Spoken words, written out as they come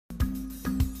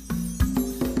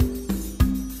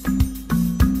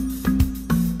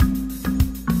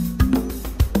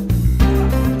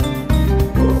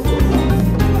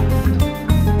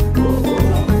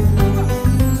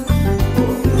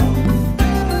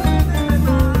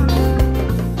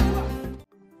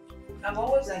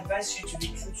advise you to be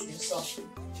true to yourself.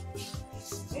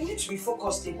 You need to be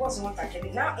focused. It wasn't what I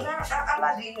can. Now,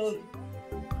 Allah didn't know you.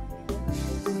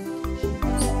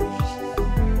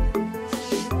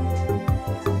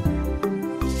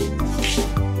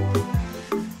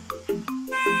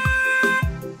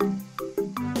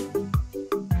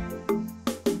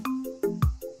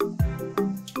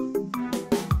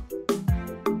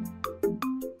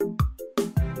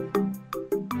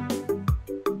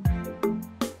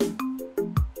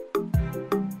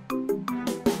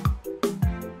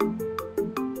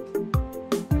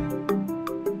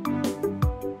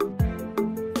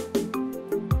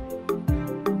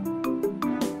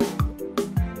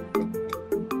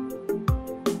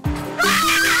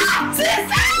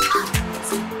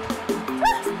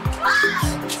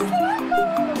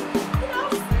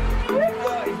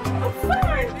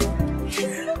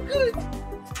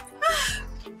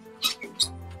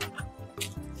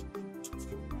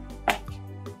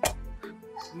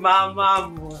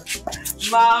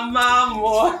 Mama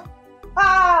more.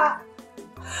 Ah,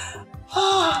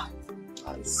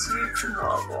 my sweet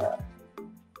mother.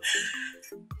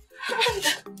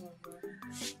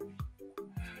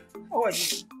 How are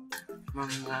you?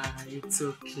 Mama, it's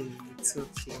okay. It's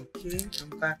okay, okay?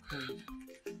 I'm back home.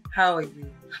 How are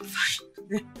you? I'm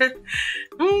fine.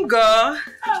 Ngo,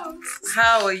 Oh,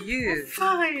 how are you? I'm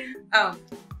fine.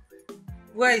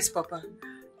 Where is Papa?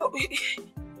 Oh,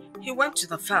 he went to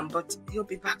the farm, but he'll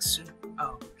be back soon.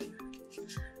 Oh.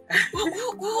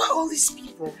 Who are all these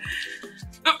people?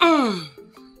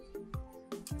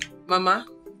 Mama,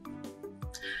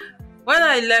 when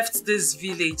I left this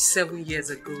village 7 years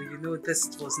ago, you know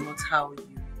this was not how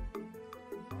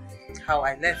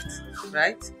I left,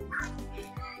 right?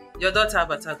 Your daughter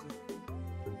Abatago,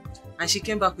 and she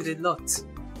came back with a lot.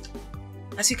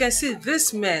 As you can see,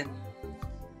 these men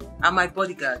are my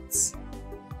bodyguards,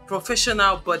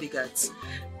 professional bodyguards.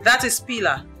 That is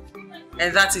Pila,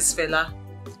 and that is Fela.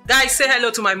 Guys, say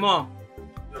hello to my mom.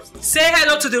 Say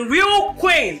hello to the real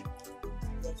queen.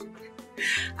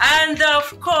 And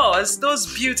of course, those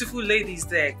beautiful ladies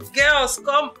there. Girls,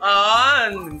 come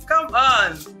on. Come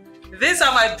on. These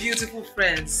are my beautiful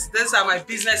friends. These are my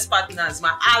business partners,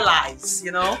 my allies,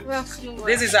 you know.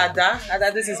 This is Ada.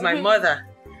 Ada, this is my mother.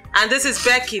 And this is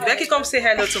Becky. Becky, come say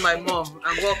hello to my mom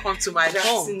and welcome to my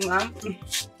home.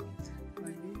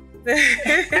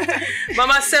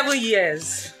 Mama, 7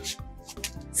 years.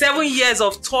 7 years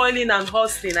of toiling and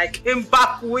hustling. I came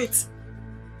back with.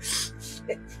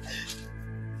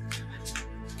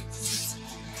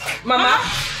 Mama?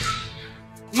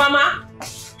 Mama?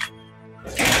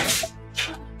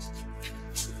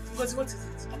 Ngozi, what is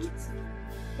it?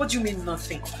 What do you mean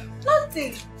nothing?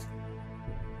 Nothing.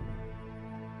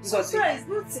 Ngozi?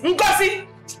 Nothing. Ngozi!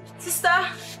 Sister.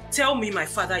 Tell me my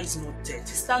father is not dead.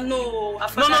 Sister, no. No.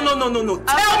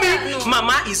 Tell me no.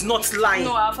 Mama is not lying.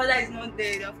 No, our father is not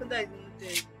dead. Our father is not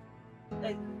dead. Our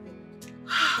father is not dead.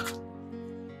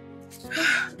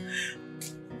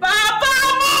 Papa!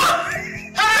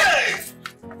 Hey!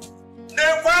 The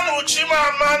one Uchima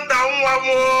Amanda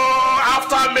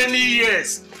after many years.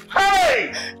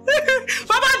 Hey!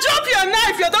 Papa, drop your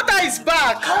knife. Your daughter is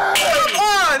back. Hey. Come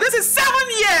on. This is 7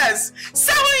 years.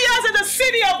 7 years in the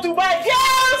city of Dubai.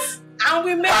 Yes! And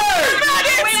we made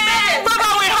it.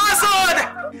 Papa, we hustled.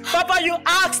 Papa, you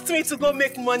asked me to go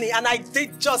make money and I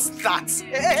did just that.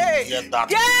 Hey. Yeah, that.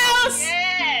 Yes!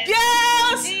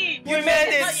 Yes! You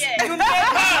made it. You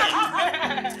made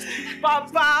it.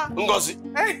 Papa. Ngozi.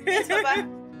 Yes, Papa.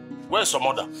 Where's your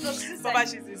mother? No, she's Papa,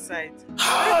 she's inside.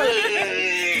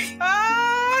 Hey.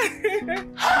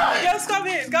 Just come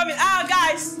in, come in.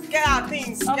 Guys, get our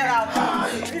things. Okay. Get our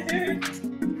things.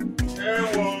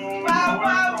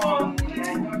 Papa.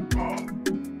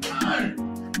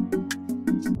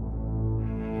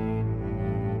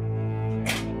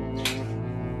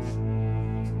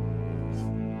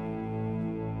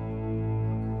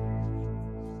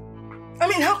 I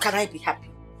mean, how can I be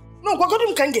happy? No,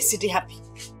 Gwagodum can't get city happy.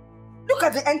 Look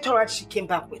at the entourage she came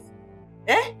back with.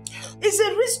 Eh? It's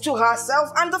a risk to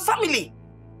herself and the family.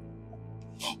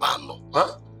 Mbano,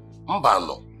 huh?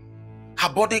 Mbano. Her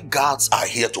bodyguards are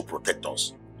here to protect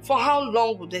us. For how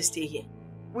long will they stay here?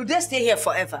 Will they stay here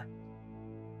forever?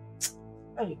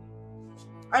 Anyway,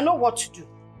 I know what to do.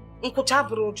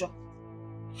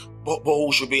 But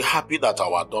we should be happy that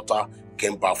our daughter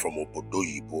came back from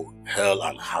Obodoyibo, hell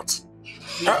and heart.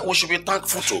 We should be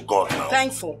thankful to God now.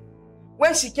 Thankful.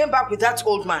 When she came back with that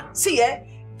old man, see,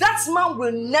 that man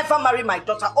will never marry my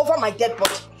daughter over my dead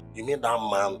body. You mean that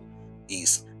man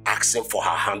is asking for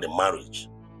her hand in marriage?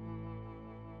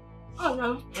 Oh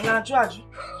no, that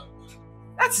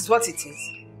is what it is.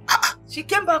 She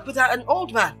came back with an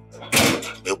old man.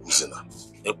 What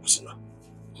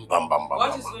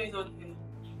is going on here?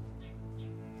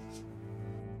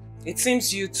 It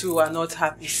seems you two are not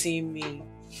happy seeing me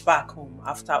back home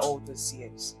after all these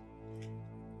years.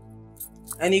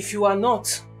 And if you are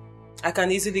not, I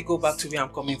can easily go back to where I'm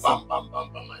coming from. My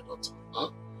daughter. Huh?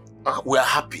 We are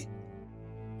happy.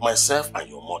 Myself and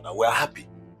your mother, we are happy.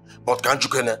 But can't you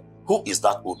who is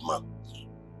that old man?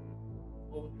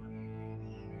 Old man?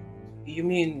 You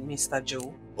mean Mr.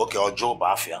 Joe? Okay, or Joe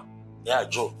Bafia. Yeah,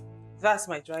 Joe. That's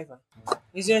my driver.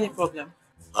 Is there any problem?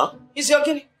 Huh? Is your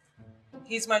guinea?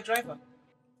 He's my driver.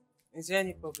 Is there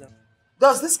any problem?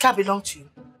 Does this car belong to you?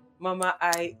 Mama,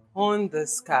 I own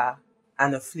this car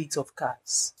and a fleet of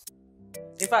cars.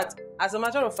 In fact, as a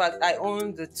matter of fact, I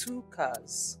own the 2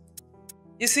 cars.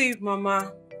 You see,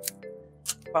 Mama,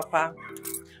 Papa,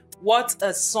 what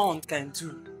a son can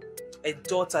do, a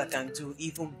daughter can do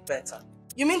even better.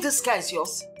 You mean this car is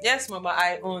yours? Yes, Mama,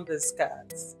 I own these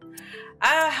cars.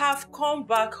 I have come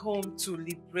back home to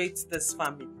liberate this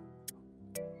family,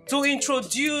 to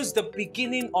introduce the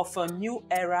beginning of a new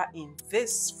era in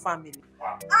this family.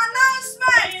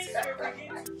 Announcement!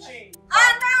 Change.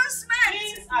 Announcement!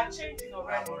 Things are changing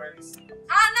already.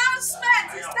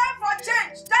 Announcement! It's time for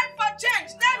change! Time for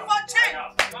change! Time for change!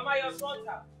 Mama, your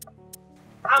daughter,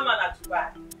 I'm an Atubai.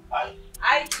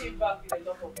 I came back with a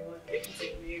lot of money,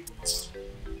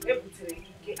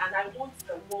 and I want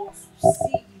the world to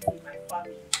see it in my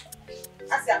family.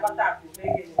 That's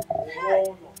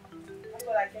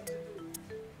what I came to do.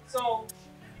 So,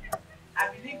 I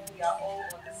believe we are all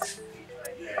on the same page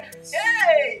right here.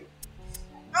 Hey!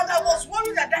 And I was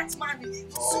worried that that man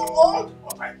is so old.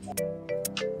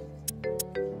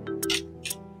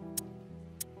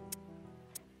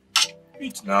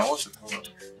 Eat now, what's the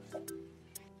problem?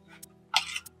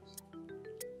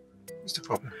 What's the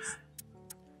problem?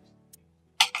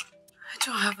 I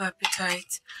don't have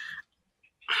appetite.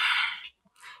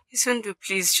 Isundu,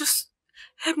 please, just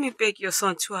help me beg your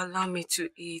son to allow me to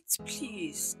eat,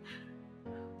 please.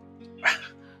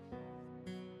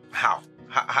 How?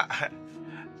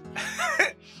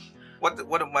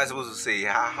 What am I supposed to say?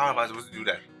 How am I supposed to do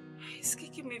that? He's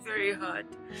kicking me very hard.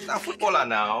 He's a footballer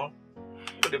now.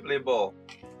 They play ball.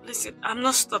 Listen, I'm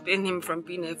not stopping him from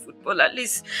being a footballer. At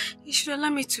least he should allow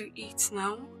me to eat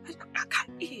now. I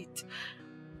can't eat.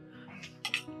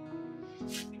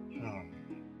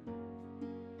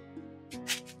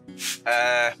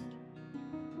 I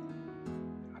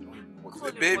don't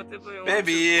know.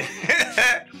 Baby.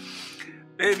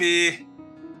 Baby,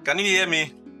 can you hear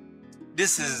me?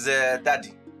 This is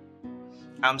Daddy.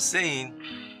 I'm saying,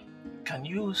 can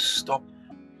you stop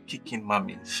kicking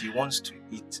Mommy? She wants to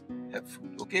eat her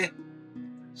food, okay?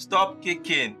 Stop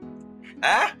kicking.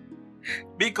 Huh?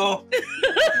 Biko.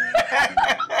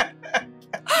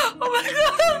 Oh my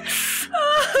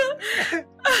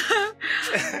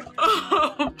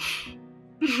God.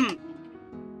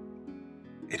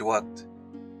 It worked.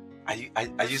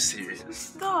 Are you serious?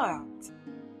 Stop.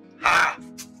 Ah!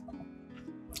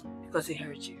 Because he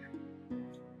heard you.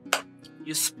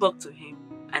 You spoke to him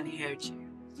and he heard you.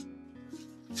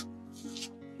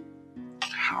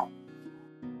 How?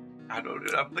 I don't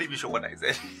know. I'm not even sure what I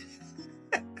said.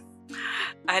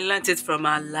 I learned it from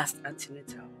our last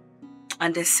antenatal.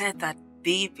 And they said that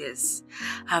babies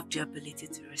have the ability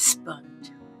to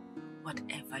respond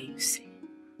whatever you say.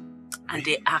 And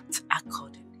they act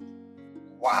accordingly.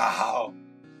 Wow!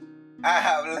 I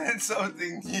have learned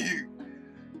something new.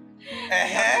 You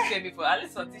have to pay me for at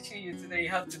least for teaching you today. You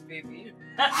have to pay me.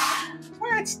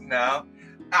 Wait now.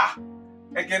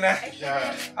 Again,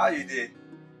 how you did?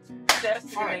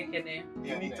 Fine.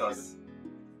 You need us.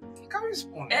 Can we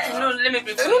spoon? No, let me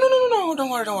prepare. No, don't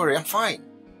worry, I'm fine.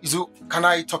 Izu, can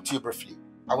I talk to you briefly?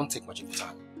 I won't take much of your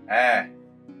time.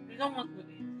 You don't want to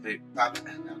Babe,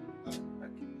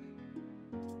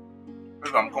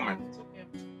 I'm coming.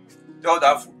 Tell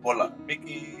that footballer, make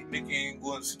him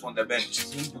go and sit on the bench.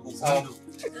 What is it?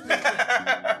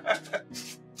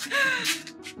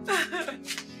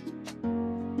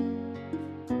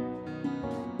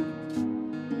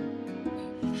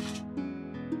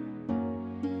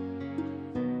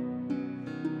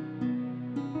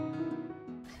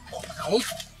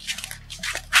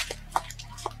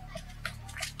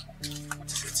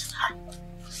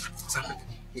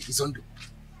 Izondo,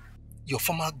 your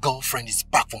former girlfriend is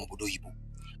back from Obodo Ibo.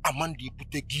 Amandi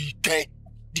Putegi,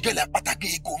 the girl at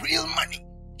Patagego, real money.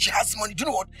 She has money. Do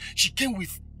you know what? She came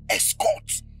with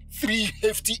escorts, 3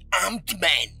 hefty armed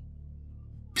men.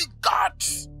 Big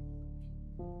guards.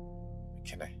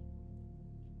 Can I?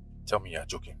 Tell me you're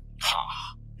joking.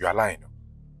 You are lying.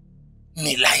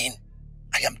 Me lying?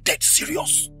 Are I am dead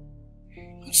serious.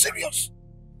 I'm serious.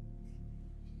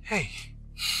 Hey.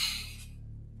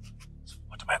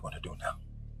 What am I going to do now?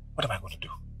 What am I going to do?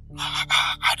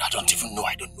 I don't even know.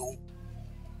 I don't know.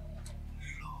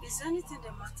 Is there anything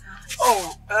the matter?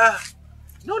 Oh,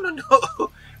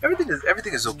 no.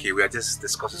 Everything is okay. We are just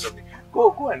discussing something.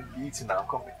 Go and eat now.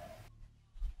 Come here.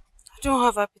 I don't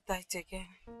have appetite again.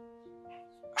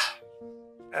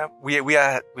 We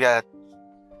are.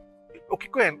 Okay,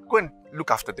 go and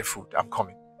look after the food. I'm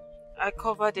coming. I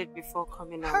covered it before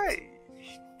coming out. Hi.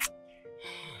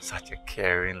 Such a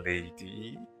caring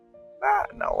lady.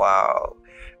 Now, wow.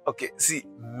 Okay, see,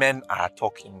 men are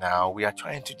talking now. We are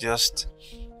trying to just,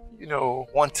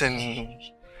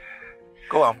 wanting.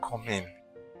 Go, I'm coming.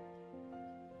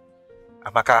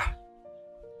 Amaka.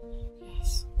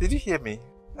 Yes. Did you hear me?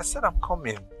 I said I'm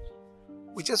coming.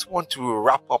 We just want to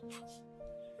wrap up.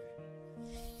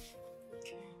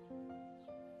 Okay.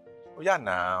 Oh, yeah,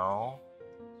 now.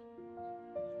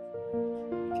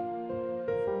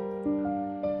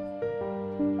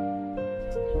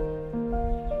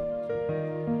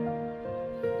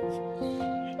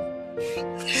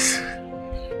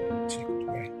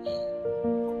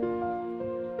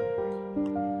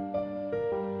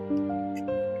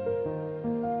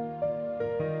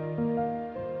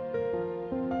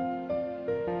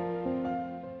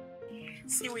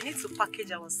 See, we need to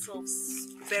package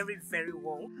ourselves very, very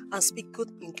well and speak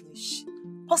good English,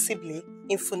 possibly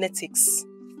in phonetics.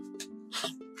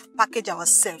 Package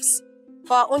ourselves.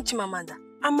 For our own Chimamanda,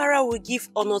 Amara will give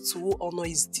honor to who honor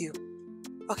is due.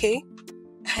 Okay?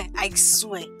 I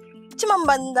swear,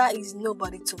 Chimamanda is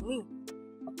nobody to me.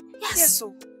 Yes,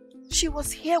 so she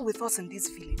was here with us in this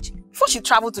village before she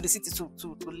traveled to the city to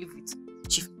live with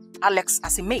Chief Alex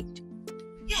as a maid.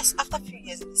 Yes, after a few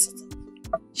years in the city.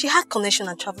 She had connection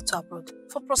and traveled to abroad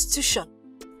for prostitution.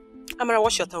 Amara,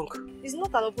 watch your tongue. It's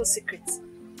not an open secret.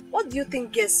 What do you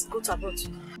think girls go to abroad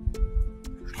to?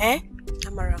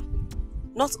 Amara,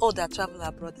 not all that travel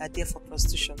abroad are there for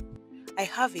prostitution. I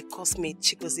have a coursemate,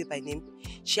 Chikoze by name.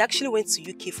 She actually went to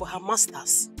UK for her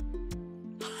master's.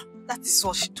 That is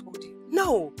what she told you.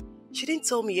 No, she didn't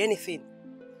tell me anything.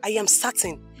 I am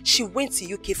certain she went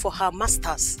to UK for her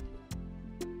master's.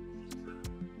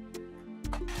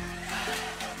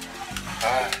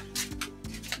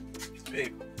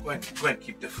 Babe, go and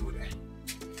keep the food.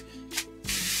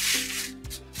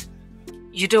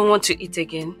 You don't want to eat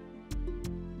again?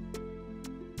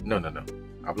 No.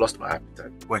 I've lost my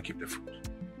appetite. Go and keep the food.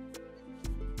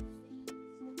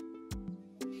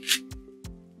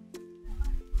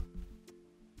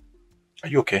 Are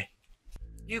you okay?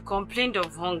 You complained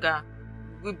of hunger.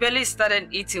 We barely started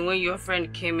eating when your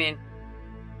friend came in.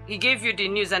 He gave you the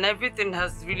news and everything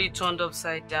has really turned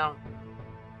upside down.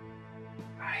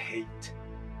 I hate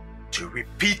to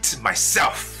repeat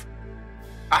myself.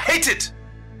 I hate it.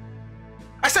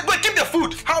 I said go and keep the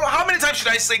food. How many times should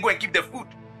I say go and keep the food?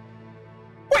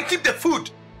 Go and keep the food.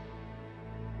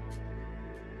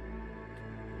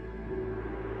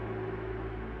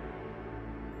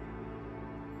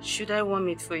 Should I warm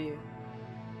it for you?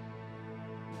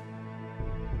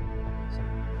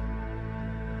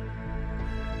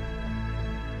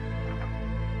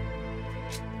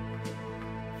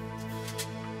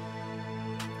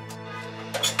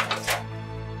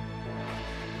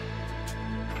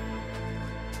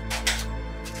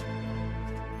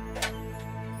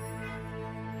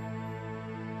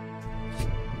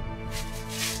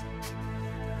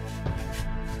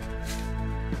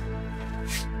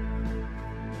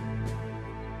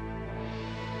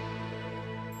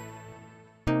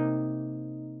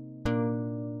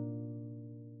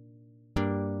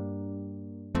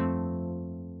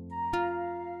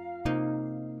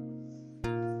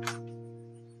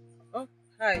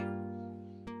 Hi.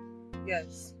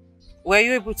 Yes. Were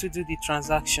you able to do the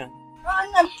transaction?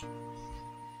 No.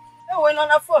 No, we're on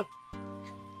our phone.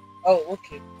 Oh,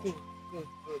 okay. Good.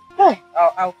 Hey.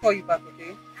 I'll call you back,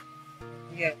 okay?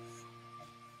 Yes.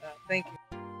 Thank you.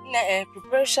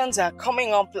 Preparations are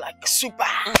coming up like super.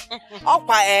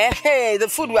 Hey, the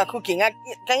food we are cooking.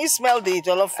 Can you smell the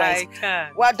jollof rice? I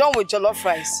can. We are done with jollof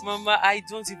rice. Mama, I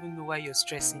don't even know why you're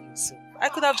stressing yourself. I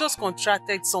could have just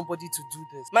contracted somebody to do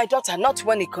this. My daughter, not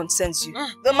when it concerns you.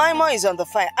 The maima is on the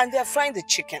fire and they are frying the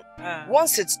chicken.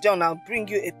 Once it's done, I'll bring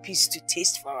you a piece to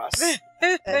taste for us.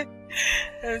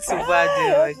 That's so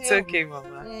bad. It's okay,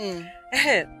 Mama.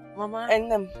 Mama,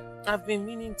 And I've been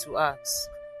meaning to ask.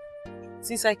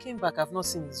 Since I came back, I've not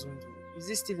seen Izundu. Is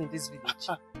he still in this village?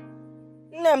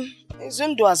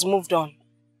 Zundu has moved on.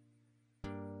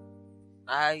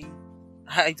 I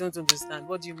don't understand.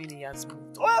 What do you mean he has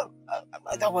moved on? Well,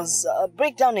 there was a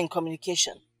breakdown in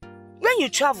communication. When you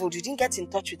traveled, you didn't get in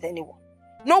touch with anyone.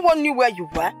 No one knew where you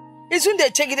were. It's when they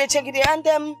check it,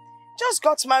 and just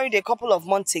got married a couple of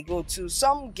months ago to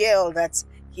some girl that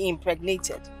he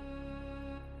impregnated.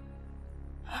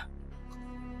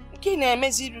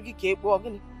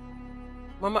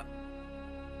 Mama,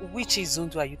 which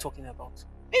Izundu are you talking about?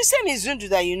 The same Izundu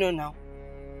that you know now.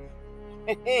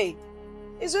 Hey,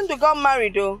 Izundu got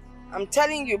married though. I'm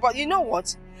telling you. But you know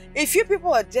what? If you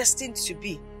people are destined to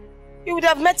be, you would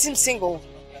have met him single.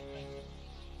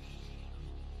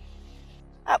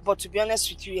 But to be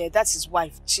honest with you, yeah, that's his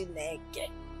wife, Chineke.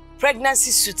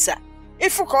 Pregnancy suits her.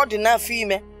 If you call the na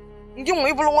female, you won't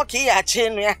even walk here.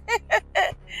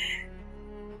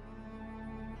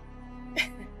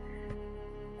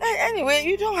 Anyway,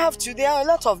 you don't have to. There are a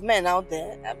lot of men out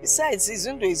there. And besides,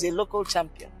 Izundu is a local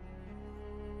champion.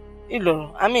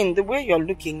 I mean, the way you're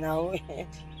looking now.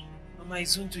 Mama,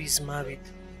 Izundu is married.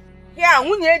 Yeah,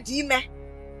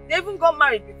 they even got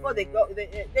married before they got.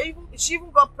 She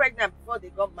even got pregnant before they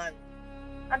got married.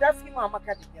 And that's him and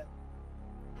Amaka the girl.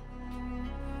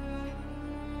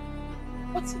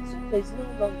 But Izundu is no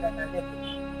longer than ever.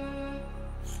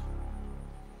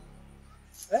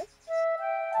 Right?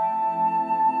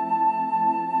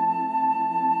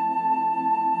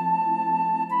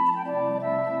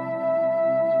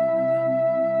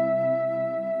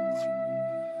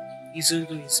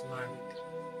 Izundu is married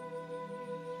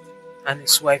and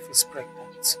his wife is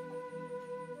pregnant.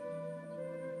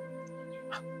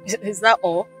 Is that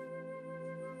all?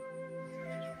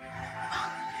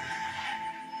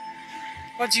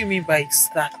 What do you mean by is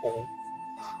that all?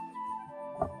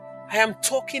 I am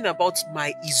talking about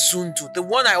my Izundu, the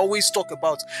one I always talk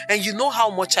about, and you know how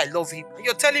much I love him.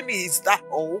 You're telling me is that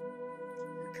all?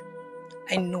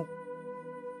 I know.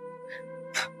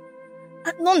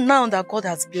 Not now that God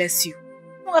has blessed you.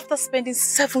 Not after spending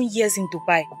 7 years in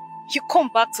Dubai. You come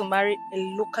back to marry a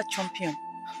local champion.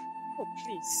 Oh,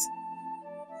 please.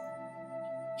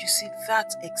 You see,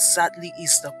 that exactly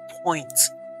is the point.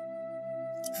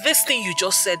 This thing you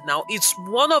just said now, it's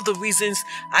one of the reasons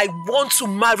I want to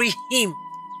marry him.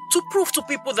 To prove to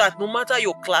people that no matter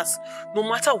your class, no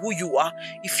matter who you are,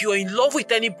 if you're in love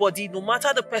with anybody, no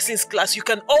matter the person's class, you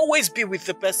can always be with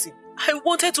the person. I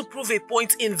wanted to prove a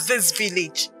point in this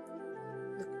village.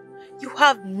 You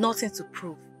have nothing to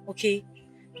prove, okay?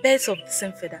 Birds of the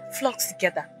same feather flock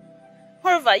together.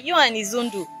 However, you and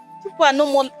Izundu, people are no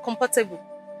more compatible,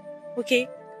 okay?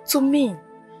 To me,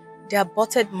 the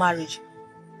aborted marriage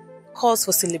calls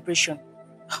for celebration.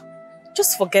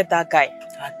 Just forget that guy.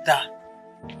 Ada.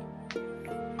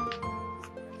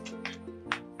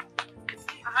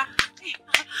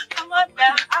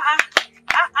 Amanda,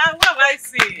 what have I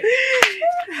seen?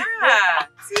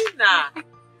 Tina,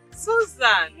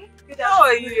 Susan, how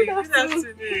are you? Good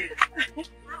afternoon.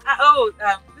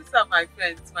 These are my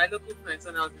friends, my local friends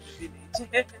when I was in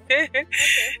the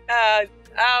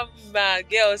village.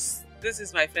 Girls, this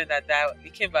is my friend Ada. We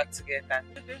came back together.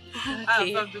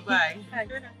 Okay. From Dubai.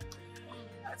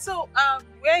 So,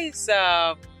 where is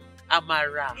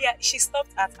Amara? Yeah, she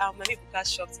stopped at our Mami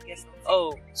Buka's shop to get something.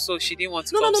 Oh, so she didn't want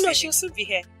to No, come see she'll me. soon be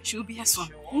here. She'll be here soon.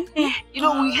 You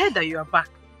know, we heard that you are back.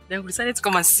 Then we decided to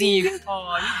come and see you.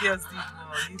 Oh, you girls did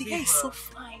well. The guy is so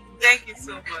fine. Thank you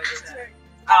so much.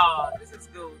 Oh, this is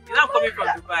good. You know I'm coming from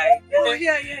Dubai. Oh,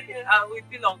 yeah. We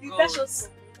feel on You gold. fetch us.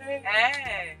 Okay,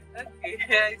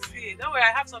 I see. Don't worry,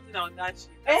 I have something on that sheet.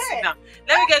 Sit down.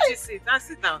 Let me get you a seat. Now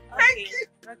sit down. Thank you.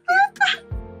 Okay.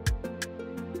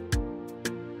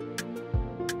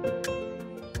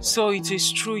 So it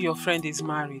is true your friend is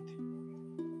married?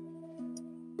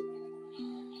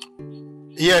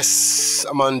 Yes,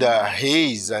 Amanda,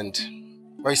 he is, and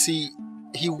I see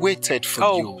he waited for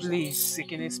you. Oh, please,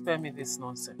 Sikine, spare me this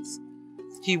nonsense.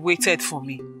 He waited for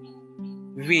me.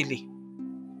 Really?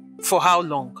 For how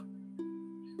long?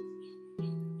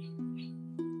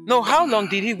 No, how long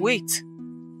did he wait?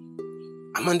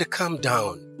 Amanda, calm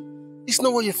down. It's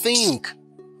not what you think.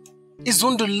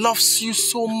 Izundu loves you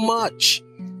so much.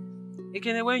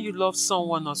 Again, when you love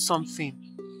someone or something,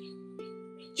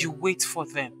 you wait for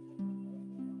them.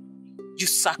 You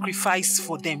sacrifice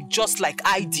for them just like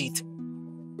I did.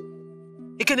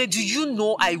 Ekene, do you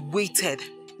know I waited?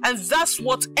 And that's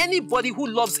what anybody who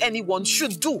loves anyone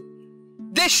should do.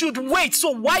 They should wait.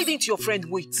 So why didn't your friend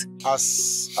wait?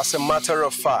 As a matter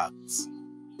of fact,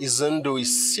 Izundu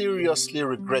is seriously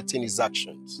regretting his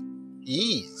actions.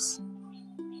 He is.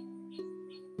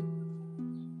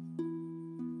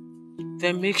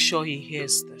 Then make sure he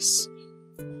hears this.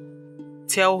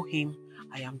 Tell him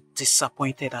I am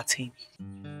disappointed at him.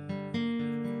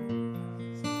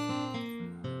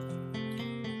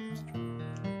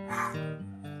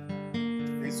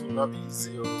 Not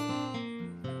easy.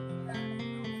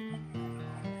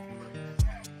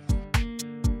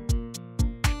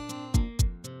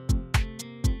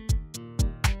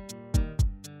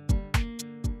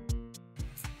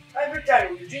 Every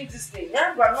time you drink this thing,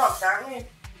 yeah, but not, I mean.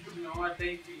 No,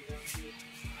 thank you.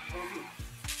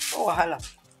 Oh, wahala.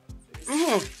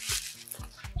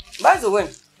 By the way,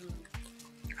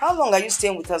 how long are you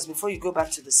staying with us before you go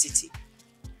back to the city?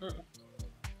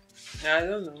 I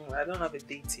don't know. I don't have a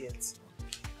date yet.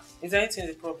 Is there anything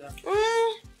the problem?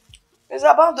 It's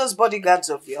about those bodyguards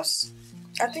of yours.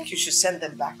 I think you should send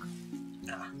them back.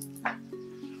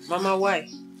 Mama, why?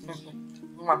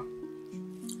 Mom,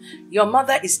 your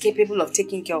mother is capable of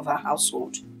taking care of her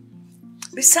household.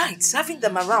 Besides, having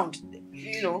them around,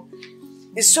 you know,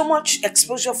 is so much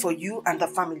exposure for you and the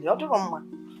family.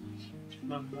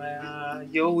 Mama,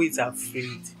 you're always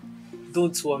afraid.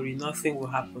 Don't worry, nothing will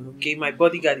happen, okay? My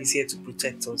bodyguard is here to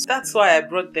protect us. That's why I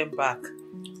brought them back.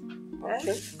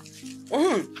 Okay.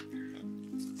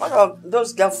 What are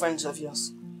those girlfriends of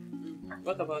yours?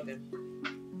 What about them?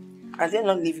 Are they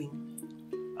not leaving?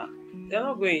 They're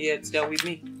not going yet. They're with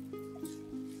me.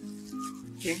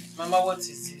 Okay. Mama, what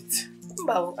is it?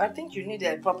 Well, I think you need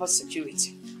a proper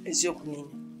security. It's your opinion.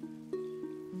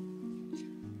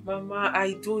 Mama,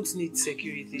 I don't need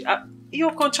security.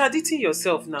 You're contradicting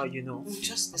yourself now, you know.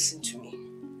 Just listen to me.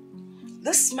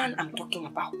 This man I'm talking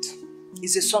about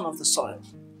is a son of the soil.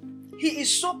 He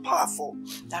is so powerful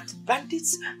that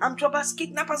bandits, armed robbers,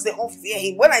 kidnappers, they all fear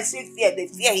him. When I say fear, they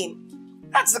fear him.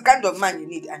 That's the kind of man you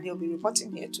need, and he'll be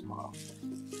reporting here tomorrow.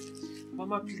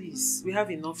 Mama, please. We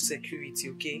have enough security,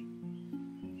 okay?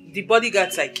 The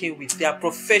bodyguards I came with, they are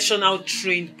professional,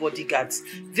 trained bodyguards.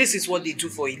 This is what they do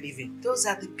for a living. Those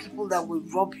are the people that will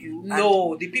rob you.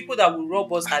 No, the people that will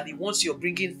rob us are the ones you're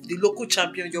bringing, the local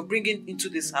champion you're bringing into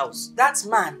this house. That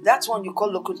man, that's one you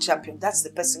call local champion. That's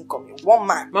the person coming. One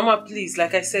man. Mama, please,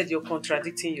 like I said, you're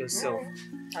contradicting yourself.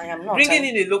 I am not. Bringing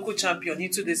in a local champion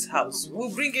into this house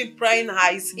will bring in prying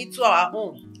eyes into our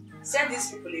home. Send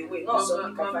these people away.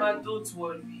 Mama, don't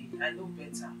worry. I know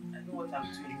better. I know what I'm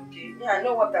doing, okay? Yeah, I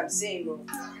know what I'm saying, though.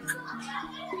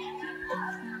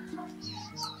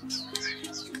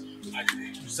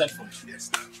 You sent for me.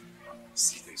 Yes, now.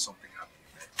 See, there's something happening.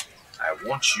 I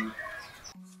want you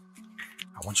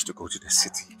to go to the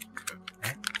city.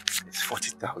 There's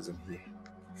 40,000 here.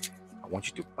 I want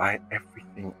you to buy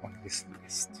everything on this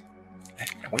list. And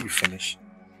when you finish,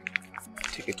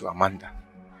 take it to Amanda.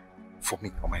 For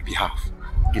me, on my behalf.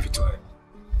 Give it to her.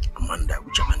 Amanda,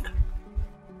 which Amanda?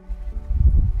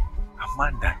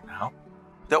 Amanda now?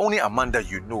 The only Amanda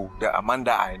you know, the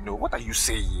Amanda I know. What are you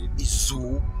saying?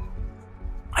 Izu,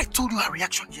 I told you her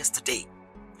reaction yesterday.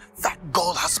 That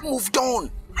girl has moved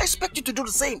on. I expect you to do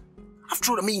the same.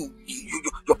 After all, I mean,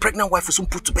 your pregnant wife will soon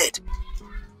put to bed.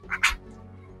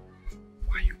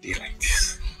 Why are you there like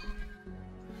this?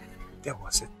 There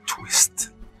was a twist.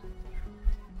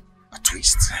 A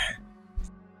twist?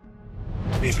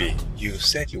 Baby, you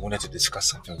said you wanted to discuss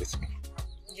something with me.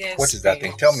 Yes. What is that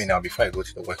thing? Tell me now before I go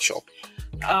to the workshop.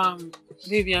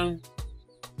 Baby,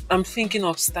 I'm thinking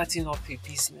of starting up a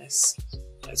business.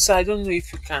 So I don't know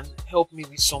if you can help me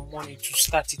with some money to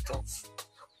start it off.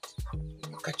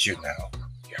 Look at you now.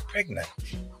 You're pregnant.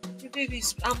 Hey, baby,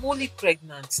 I'm only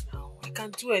pregnant now. I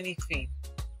can't do anything.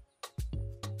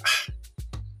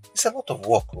 It's a lot of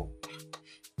work, oh.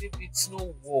 Baby, it's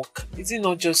no work. Is it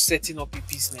not just setting up a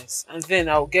business? And then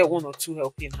I'll get 1 or 2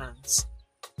 helping hands.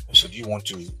 So do you want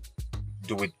to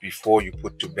do it before you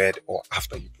put to bed or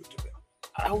after you put to bed?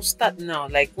 I'll start now.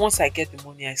 Like, once I get the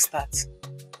money, I start.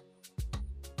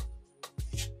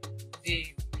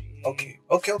 Baby. Okay,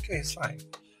 it's fine.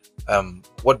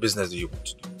 What business do you want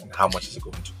to do and how much is it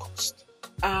going to cost?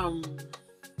 I'm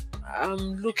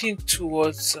looking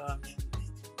towards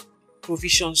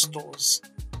provision stores.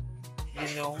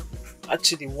 You know,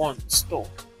 actually one store.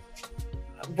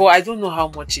 But I don't know how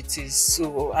much it is,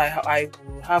 so I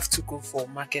will have to go for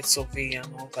market survey and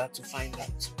all that to find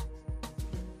out.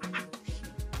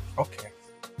 Okay,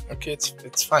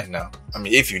 it's fine now. I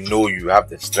mean, if you know you have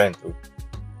the strength,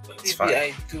 it's fine.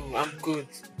 I do. I'm good.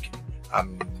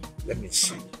 Okay. Let me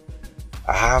see.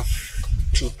 I have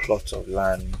 2 plots of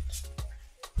land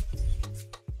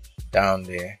down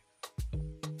there.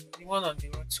 The one on the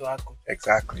road to Agbo.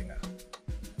 Exactly now.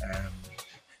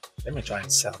 Let me try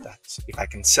and sell that. If I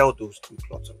can sell those 2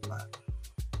 plots of land,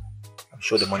 I'm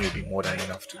sure the money will be more than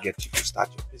enough to get you to start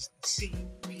your business.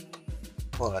 Baby.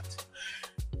 What?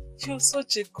 You're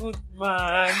such a good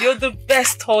man. You're the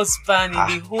best husband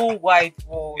in the whole wide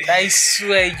world. I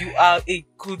swear you are a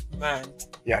good man.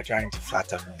 You are trying to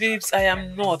flatter me. Babes, I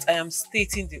am not. I am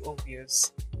stating the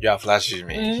obvious. You are flashing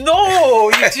me. No!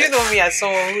 You do know me as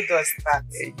someone who does that.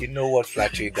 Hey, you know what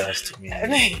flattery does to me.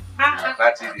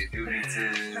 Flattery, they do it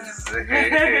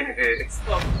is...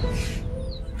 Stop.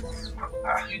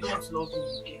 You don't love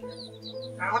me again.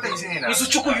 What are you saying now?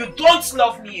 Isuchuku, you don't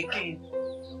love me again.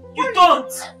 You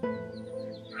don't.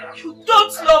 You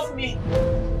don't love me.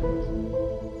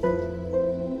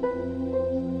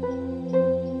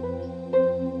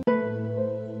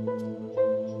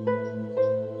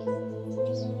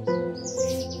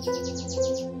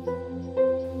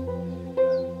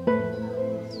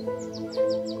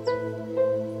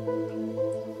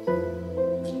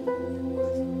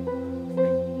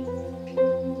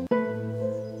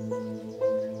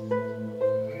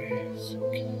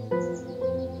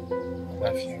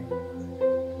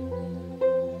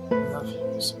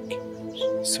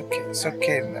 It's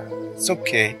okay now. It's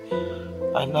okay.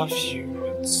 I love you.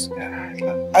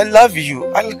 I love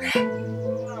you.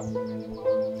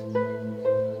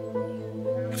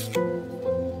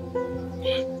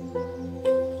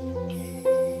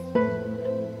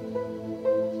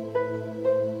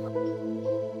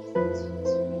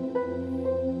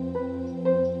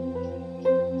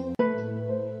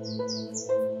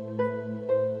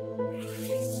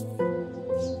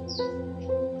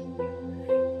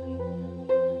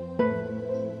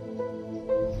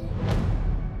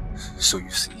 So you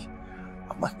see,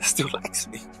 Amanda still likes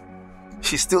me.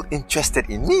 She's still interested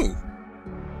in me.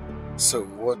 So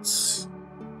what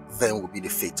then will be the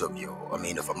fate of of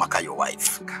Amaka, your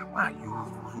wife? Why are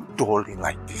you darling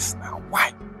like this now?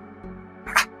 Why?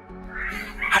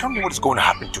 I don't know what is going to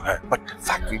happen to her, but the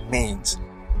fact remains,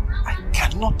 I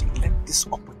cannot let this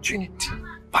opportunity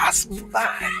pass me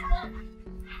by.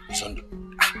 Sunday,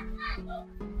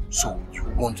 so you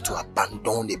want to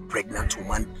abandon a pregnant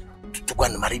woman to go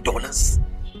and marry dollars?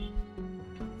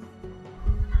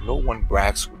 No one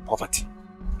brags with poverty.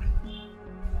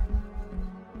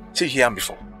 See, here I'm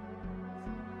before.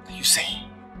 You say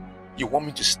you want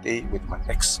me to stay with my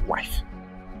ex-wife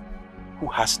who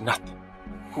has nothing,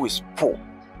 who is poor,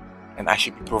 and I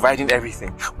should be providing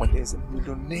everything when there's a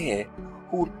millionaire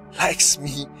who likes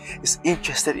me, is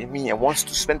interested in me, and wants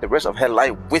to spend the rest of her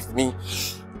life with me.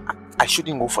 I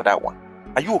shouldn't go for that one.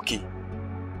 Are you okay?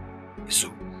 Izu?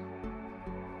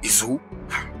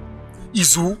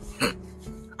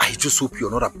 I just hope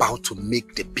you're not about to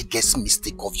make the biggest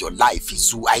mistake of your life,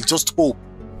 Izu. I just hope.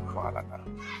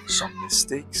 Some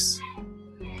mistakes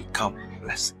become a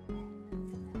blessing.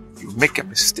 You make a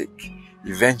mistake,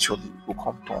 eventually it will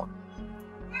come to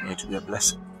it to be a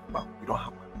blessing. Well, you don't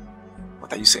have one.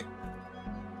 What are you saying?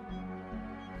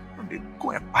 When they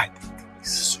go and buy the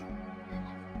things,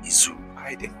 Izu,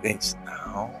 buy the things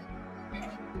now.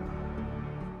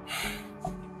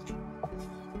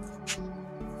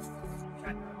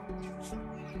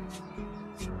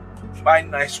 Buy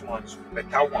nice ones,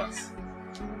 better ones.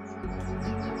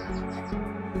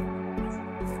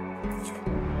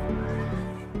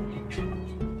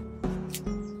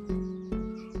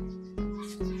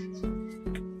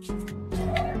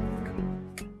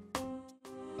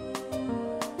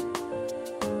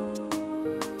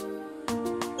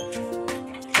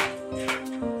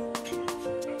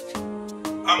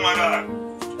 Amara!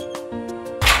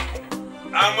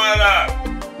 Amara!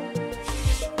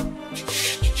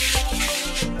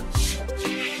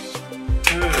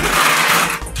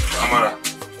 Amara.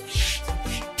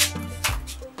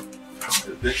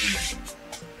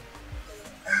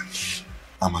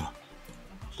 Amara,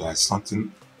 there is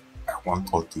something I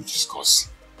want us to discuss.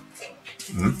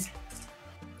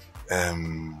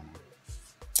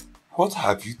 What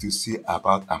have you to say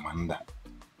about Amanda,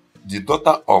 the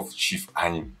daughter of Chief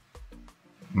Anyim?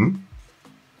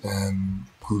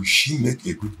 Could she make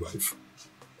a good wife?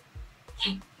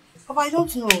 Papa, I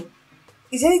don't know.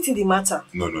 Is anything the matter?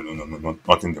 No,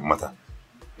 nothing the matter.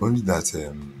 Only that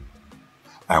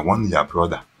I want your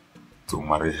brother to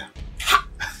marry her.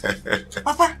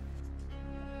 Papa,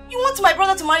 you want my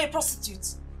brother to marry a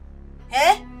prostitute?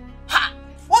 Eh? Ha!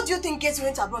 What do you think Katie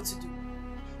went abroad to do?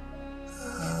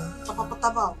 Papa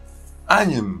Potaba.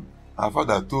 Anyim, her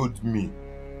father told me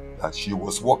that she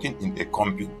was working in a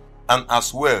company and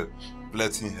as well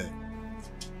flirting her.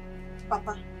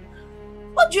 Papa,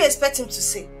 what do you expect him to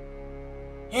say?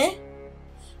 Eh?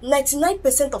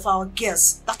 99% of our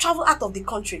girls that travel out of the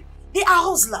country, they are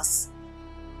hustlers.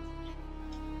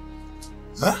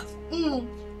 Huh?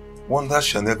 Wonder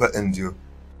shall never endure.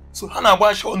 So Hannah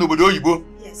Bash on nobody Oyibo?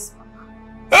 Yes, Papa.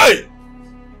 Hey!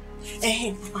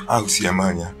 Eh, Papa. I'll see a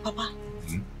man, yeah. Papa,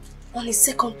 on his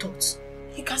second thought,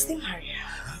 he can still marry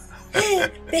her.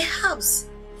 Hey, perhaps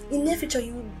in the future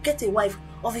you will get a wife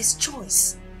of his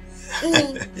choice.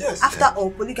 Yes. After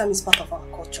all, polygamy is part of our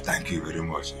culture. Thank you very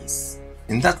much. Yes.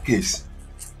 In that case,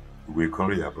 we will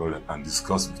call your brother and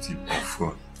discuss with him on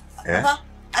phone. Eh? Papa,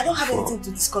 I don't have anything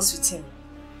to discuss with him.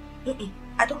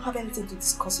 I don't have anything to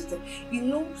discuss with him. You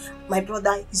know, my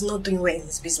brother is not doing well in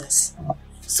his business.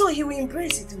 So he will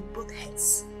embrace it with both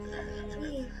hands.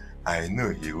 I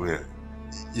know he will.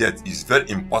 Yet it's very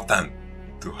important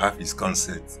to have his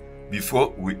consent before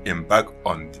we embark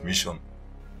on the mission.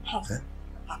 Eh?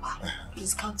 Papa,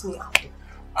 please count me out.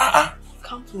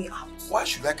 Count me out. Why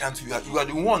should I count you out? You are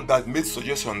the one that made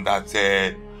suggestion that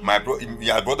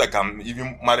your brother can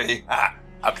even marry her.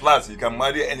 At last, he can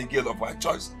marry any girl of our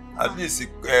choice. At least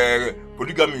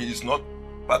polygamy is not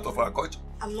part of our culture.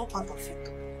 I'm not part of it.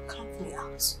 Count me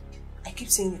out. I keep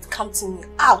saying it, counting me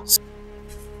out.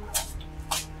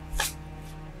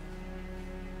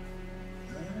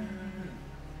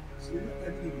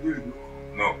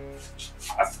 No.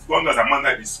 As long as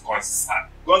Amanda is concerned,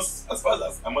 as far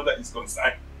as Amanda is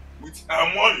concerned, with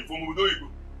her money from Udoigo,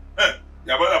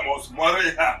 your brother must marry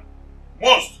her.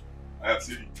 Must. I have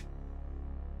said it.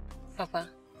 Papa,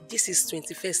 this is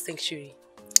 21st century.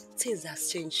 Things have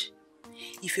changed.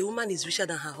 If a woman is richer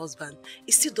than her husband,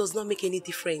 it still does not make any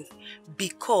difference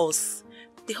because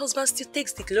the husband still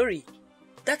takes the glory.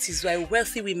 That is why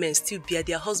wealthy women still bear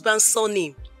their husband's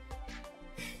surname.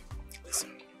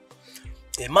 Listen,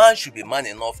 a man should be man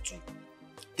enough to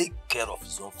take care of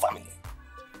his own family.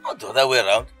 Not the other way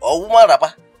around. Or woman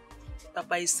rapper.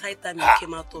 Papa, it's high time you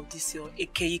came out of this your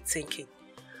archaic thinking.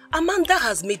 Amanda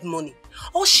has made money.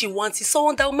 All she wants is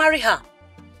someone that will marry her.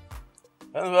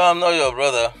 Well, I'm not your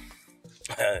brother.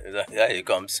 Here he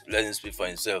comes. Let him speak for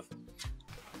himself.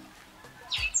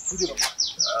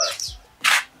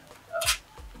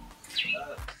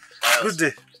 Good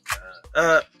day.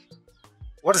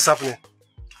 What is happening?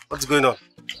 What's going on?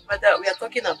 Father, we are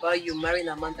talking about you marrying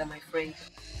Amanda, my friend.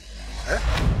 Eh?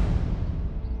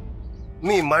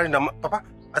 Me marrying Amanda? Papa,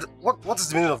 what is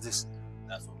the meaning of this?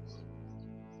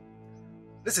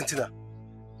 Listen, Tina.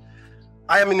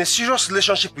 I am in a serious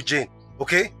relationship with Jane,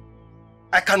 okay?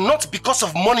 I cannot, because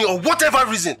of money or whatever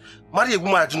reason, marry a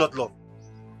woman I do not love.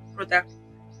 Brother,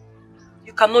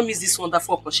 you cannot miss this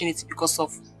wonderful opportunity because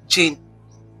of Jane.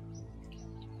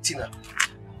 Tina,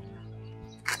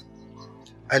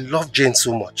 I love Jane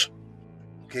so much,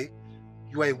 okay?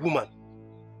 You are a woman.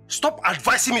 Stop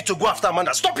advising me to go after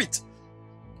Amanda. Stop it!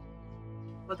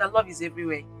 Brother, love is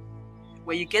everywhere.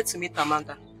 When you get to meet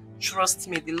Amanda, trust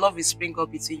me, the love will spring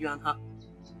up between you and her.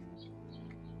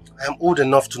 I am old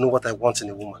enough to know what I want in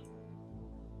a woman.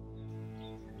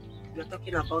 You're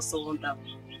talking about someone that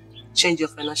will change your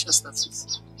financial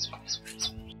status.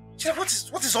 Tina,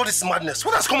 what is all this madness?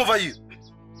 What has come over you?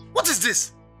 What is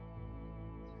this?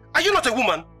 Are you not a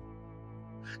woman?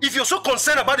 If you're so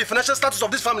concerned about the financial status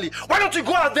of this family, why don't you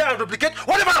go out there and replicate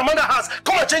whatever Amanda has?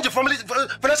 Come and change the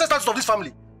financial status of this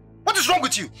family. What is wrong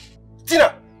with you?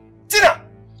 Tina! Tina!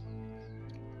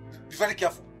 Be very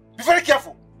careful. Be very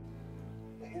careful.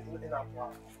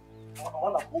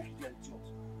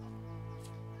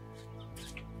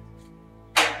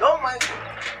 Don't mind.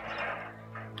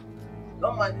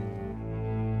 Don't mind.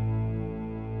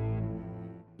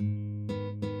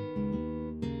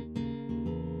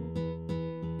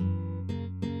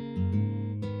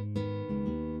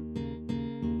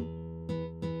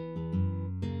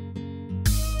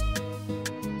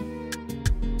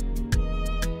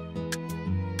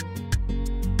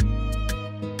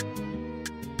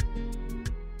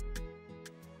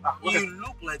 You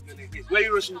look like you're in a haste. Where are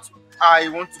you rushing to? I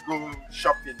want to go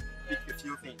shopping, pick a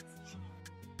few things.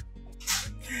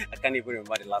 I can't even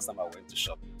remember the last time I went to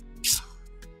shopping.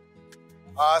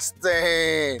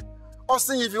 Austin,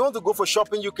 if you want to go for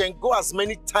shopping, you can go as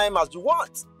many times as you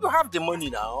want. You have the money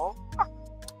now.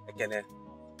 Ekene,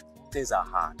 things are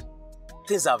hard.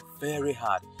 Things are very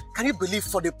hard. Can you believe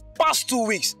for the past 2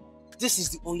 weeks, this is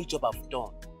the only job I've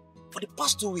done? For the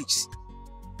past 2 weeks.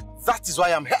 That is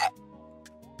why I'm here.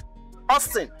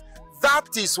 Austin,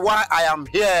 that is why I am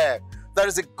here. There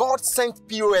is a God-sent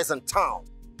POS in town.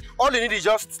 All you need is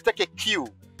just take a queue.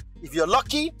 If you're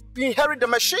lucky, you inherit the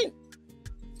machine.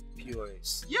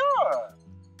 POS? Yeah.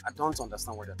 I don't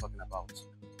understand what you're talking about.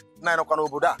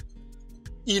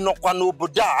 You know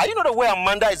the way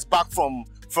Amanda is back from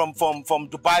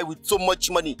Dubai with so much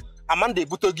money? Amanda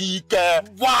Butogi.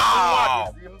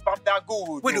 Wow!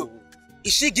 Wait,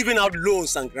 is she giving out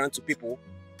loans and grants to people?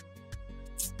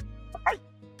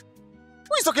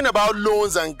 Who is talking about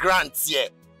loans and grants here?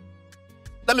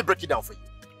 Let me break it down for you.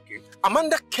 Okay.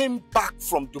 Amanda came back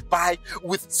from Dubai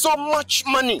with so much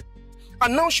money.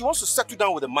 And now she wants to settle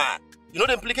down with a man. You know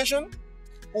the implication?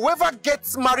 Whoever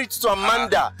gets married to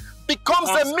Amanda becomes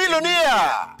a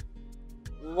millionaire.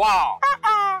 Wow.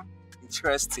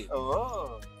 Interesting.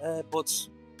 Oh. But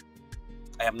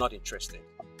I am not interested.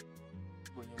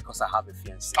 Because I have a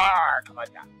fiancé. Come on,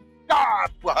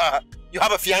 you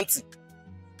have a fiancé.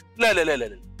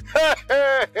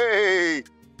 Hey.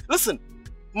 Listen,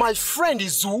 my friend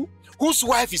Izu, whose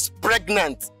wife is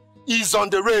pregnant, is on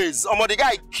the race. The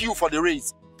guy queue for the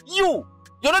race. You're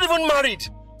not even married.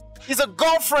 It's a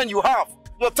girlfriend you have.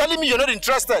 You're telling me you're not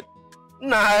interested?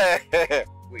 Nah.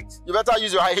 Wait. You better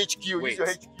use your HQ. Wait. Use your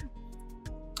HQ.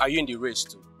 Are you in the race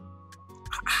too?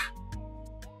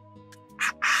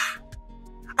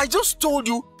 I just told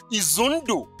you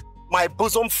Izundo, my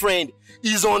bosom friend,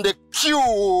 is on the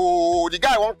queue. The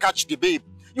guy won't catch the babe.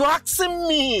 You're asking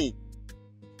me.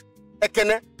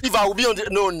 Ekene, if I will be on the...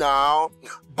 No, now.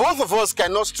 Both of us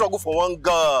cannot struggle for one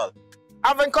girl.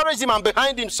 I've encouraged him and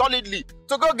behind him solidly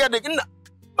to go get the...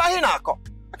 I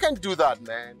can't do that,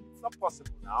 man. It's not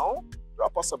possible now. It's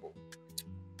not possible.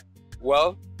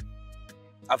 Well,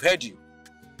 I've heard you.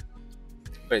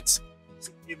 But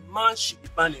a man should be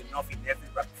man enough in every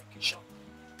ramification.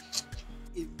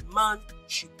 A man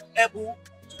should be able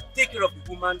to take care of the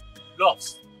woman he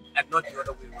loves and not the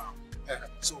other way around.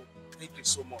 So, thank you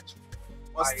so much.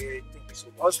 Thank you so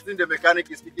much. Austin, the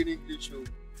mechanic, is speaking English. So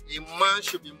a man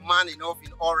should be man enough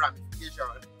in all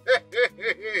ramifications.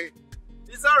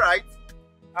 It's all right.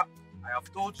 I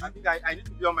have told you. I think I need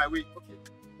to be on my way. Okay,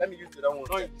 let me use the other one.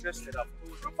 Not interested, I've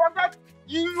told you. You forget.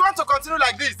 You want to continue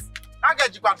like this? I'll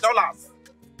get you back dollars.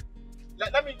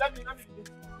 Let me.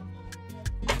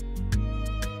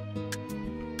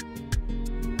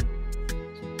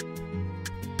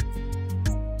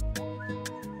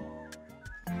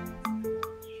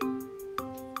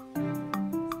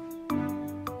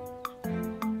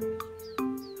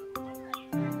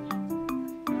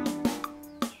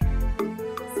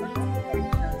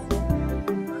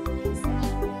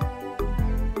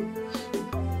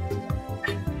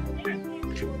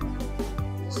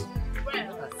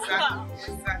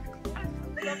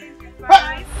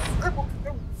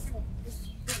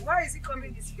 Why is he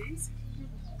coming this face?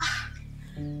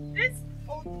 This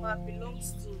old man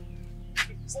belongs to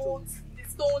the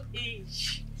Stone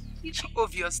Age.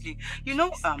 Obviously,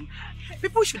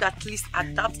 people should at least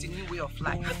adapt the new way of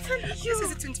life. This is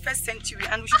the 21st century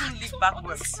and we shouldn't live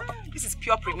backwards. This is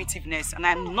pure primitiveness and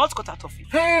I'm not cut out of it.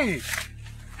 Hey!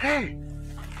 Hey!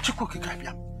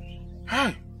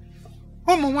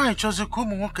 Why chose to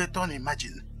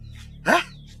imagine?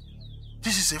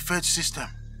 This is a failed system.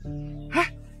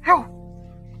 How?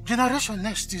 Generation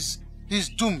next is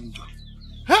doomed.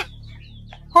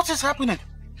 What is happening?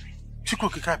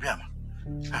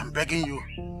 I'm begging you,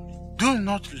 do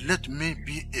not let me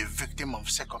be a victim of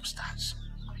circumstance.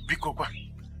 Bikokwa.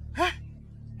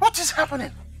 What is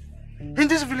happening in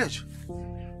this village?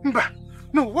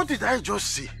 No, what did I just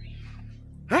see?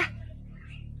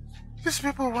 These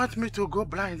people want me to go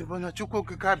blind.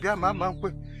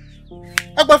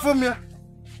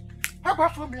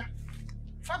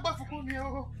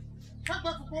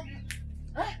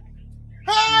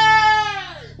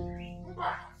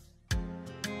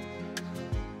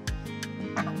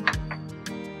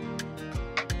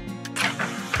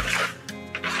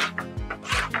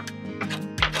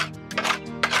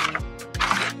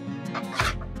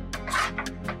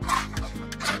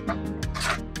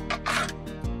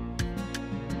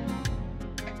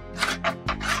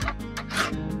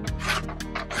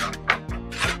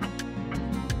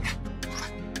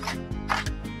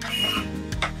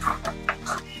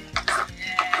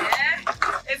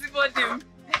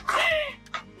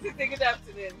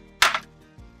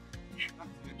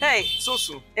 Hey, so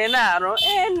soon.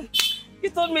 And you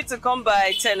told me to come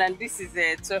by 10 and this is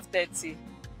 12:30.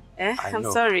 I'm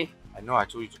sorry. I know I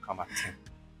told you to come at 10.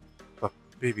 But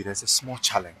baby, there's a small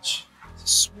challenge. It's a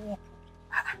small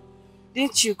problem.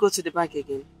 Didn't you go to the bank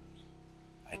again?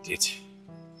 I did.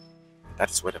 That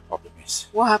is where the problem is.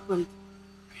 What happened?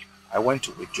 I went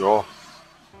to withdraw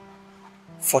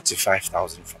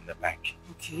 45,000 from the bank.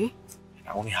 Okay. And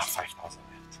I only have 5,000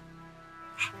 left.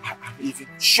 I'm even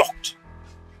shocked.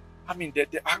 I mean,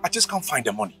 I just can't find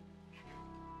the money.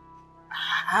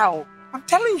 How? I'm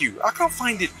telling you, I can't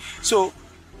find it. So,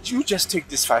 you just take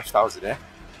this 5,000,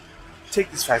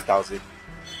 Take this 5,000,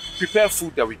 prepare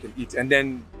food that we can eat, and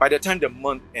then by the time the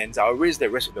month ends, I'll raise the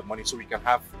rest of the money so we can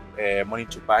have money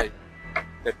to buy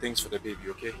the things for the baby,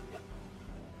 okay?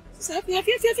 So have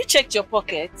you checked your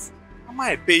pockets? Am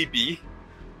I a baby?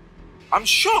 I'm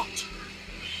shocked.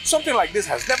 Something like this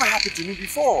has never happened to me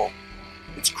before.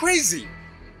 It's crazy.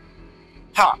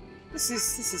 Ha! This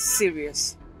is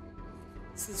serious.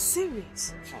 This is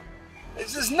serious.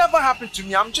 This has never happened to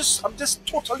me. I'm just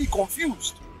totally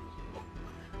confused.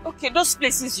 Okay, those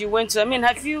places you went to, I mean,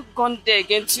 have you gone there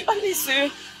again to, at least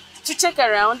to check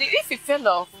around if it fell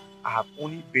off? I have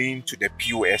only been to the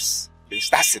POS place.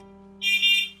 That's it.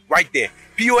 Right there.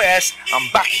 POS,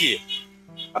 I'm back here.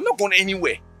 I'm not going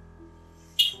anywhere.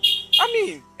 I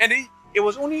mean, and it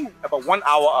was only about 1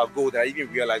 hour ago that I even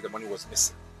realized the money was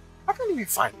missing. I can't even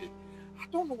find it. I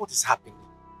don't know what is happening.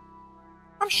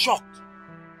 I'm shocked.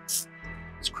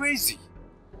 It's crazy.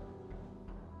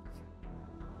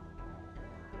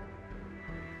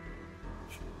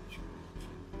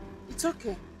 It's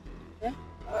okay. Yeah?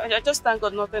 I just thank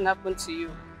God nothing happened to you.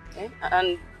 Yeah?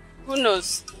 And who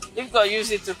knows, if God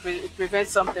used it to prevent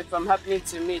something from happening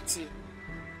to me too.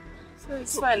 So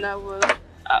it's fine.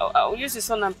 I'll use the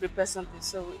sun and prepare something,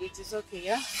 so it is okay,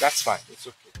 yeah? That's fine. It's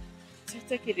okay. So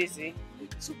take it easy.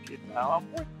 It's okay now.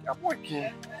 I'm working.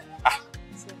 Yeah.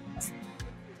 So,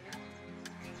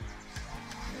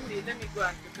 let me go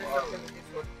and prepare something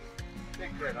for you.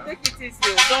 Take it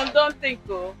easy. Don't think,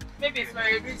 oh. Maybe it's for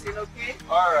a reason, okay?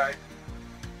 All right.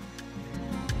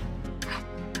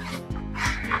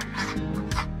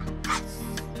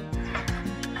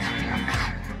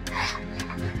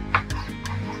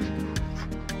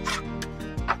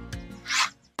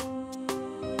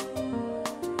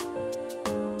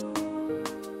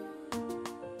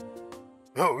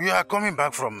 Oh, you are coming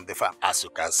back from the farm. As you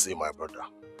can see, my brother,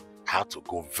 I had to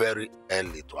go very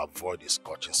early to avoid the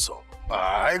scorching sun.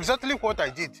 Exactly what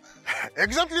I did.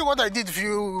 Exactly what I did a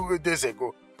few days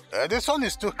ago. The sun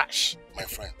is too harsh. My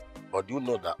friend, but do you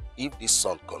know that if this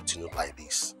sun continues like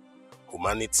this,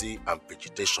 humanity and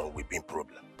vegetation will be in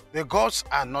problem? The gods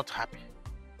are not happy.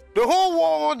 The whole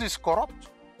world is corrupt.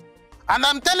 And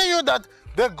I'm telling you that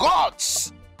the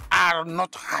gods are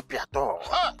not happy at all.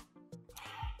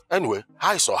 Anyway,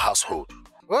 how is your household?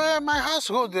 Well, my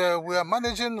household, we are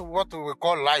managing what we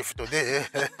call life today.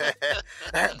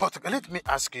 But let me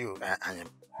ask you,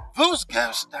 those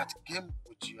girls that came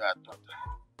with your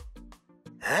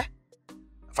daughter,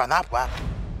 Fanapwa?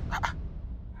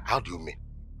 How do you mean?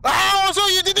 Oh, so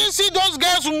you didn't see those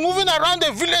girls moving around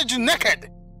the village naked?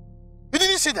 You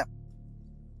didn't see them?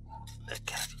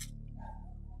 Naked?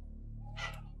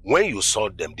 When you saw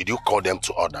them, did you call them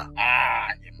to order?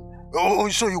 Oh,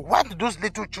 so you want those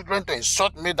little children to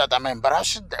insult me that I'm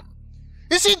embarrassing them?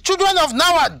 You see, children of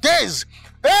nowadays,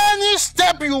 any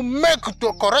step you make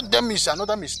to correct them is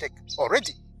another mistake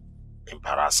already.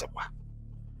 Embarrassing.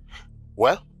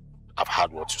 Well, I've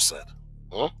heard what you said.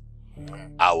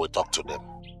 I will talk to them.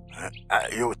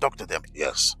 You will talk to them?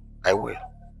 Yes, I will.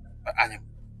 And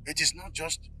it is not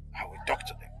just I will talk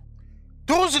to them.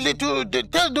 Tell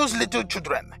those little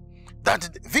children that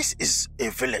this is a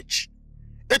village.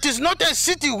 It is not a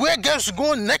city where girls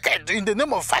go naked in the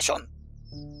name of fashion.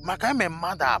 I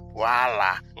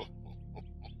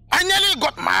nearly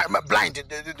got blind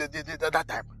that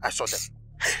time I saw them.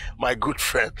 My good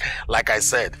friend, like I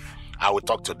said, I will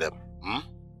talk to them.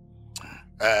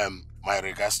 My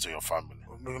regards to your family.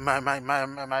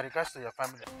 My regards to your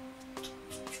family.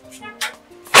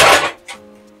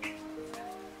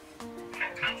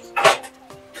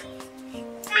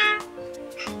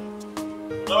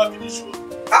 Never finish.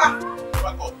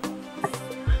 Back up.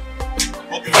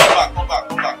 Okay, come back.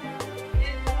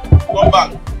 Come back.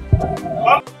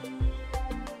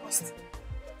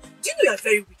 Do you know you are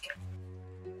very wicked?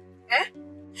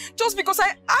 Just because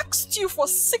I asked you for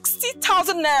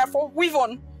 60,000 naira for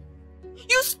weave-on,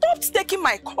 you stopped taking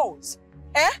my calls.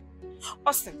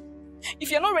 Austin,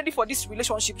 if you're not ready for this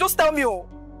relationship, just tell me.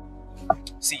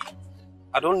 See,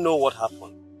 I don't know what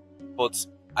happened, but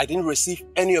I didn't receive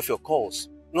any of your calls,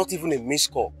 not even a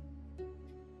missed call.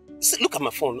 See, look at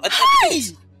my phone.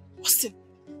 Austin,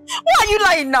 why are you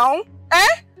lying now?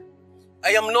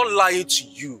 I am not lying to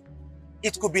you.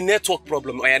 It could be network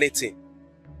problem or anything.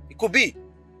 It could be.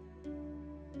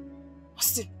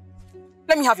 Austin,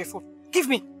 let me have your phone. Give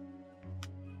me.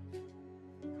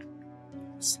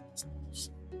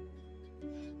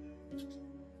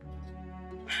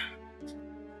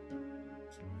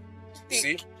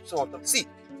 See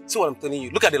what I'm telling you.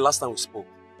 Look at the last time we spoke.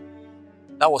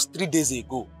 That was 3 days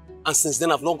ago. And since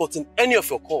then, I've not gotten any of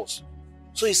your calls.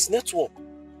 So it's network.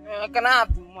 Can I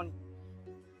have the money?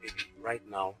 Right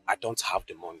now, I don't have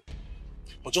the money.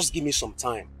 But just give me some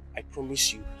time. I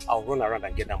promise you, I'll run around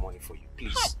and get that money for you.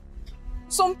 Please.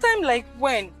 Sometime like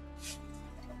when?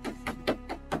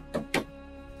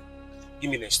 Give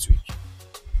me next week.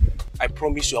 I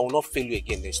promise you, I will not fail you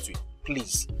again next week.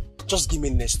 Please. Just give me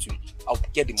next week. I'll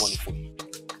get the money for you.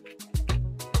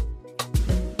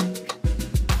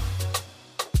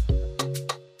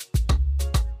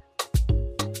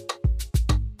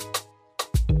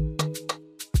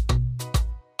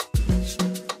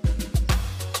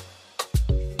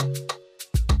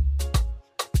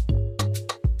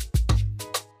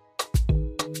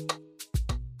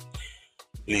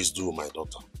 Please do, my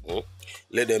daughter.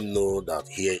 Let them know that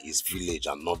here is village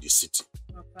and not the city.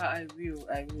 Papa,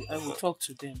 I will talk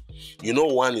to them. You know,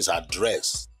 one is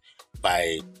addressed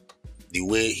by the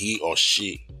way he or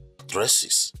she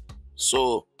dresses.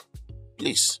 So,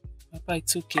 please. Papa,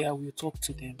 it's okay. I will talk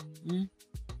to them.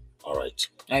 All right.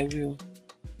 I will.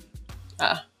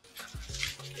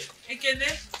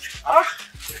 Ekene?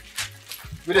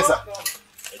 Good day, sir.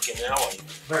 Ekene, how are you?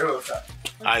 Very well, sir.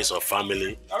 How is your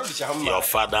family? Your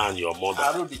father and your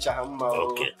mother? Okay.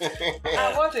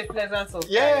 What a pleasant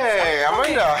surprise. Yeah,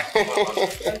 Amanda.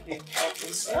 Okay.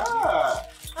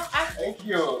 Thank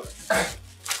you.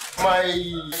 My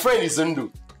friend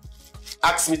Izundu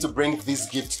asked me to bring this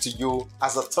gift to you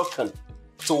as a token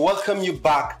to welcome you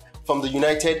back from the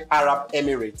United Arab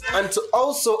Emirates and to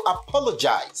also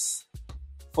apologize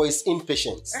for his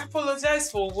impatience. Apologize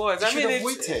for what? I mean,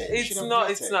 it's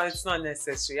not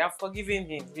necessary. I've forgiven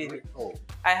him, really. Oh.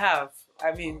 I have.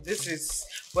 I mean, this is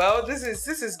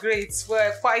great.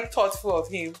 We're quite thoughtful of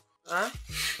him.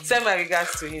 Send my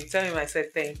regards to him. Tell him I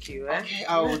said thank you. Okay,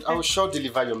 I will sure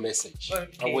deliver your message.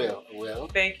 Okay. I will.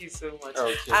 Thank you so much.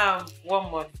 Okay.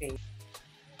 One more thing.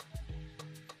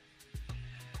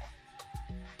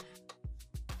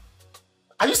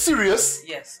 Are you serious?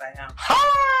 Yes, I am.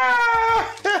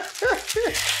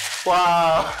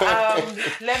 Wow.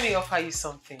 Let me offer you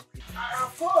something.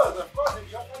 Of course.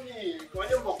 If you offer me,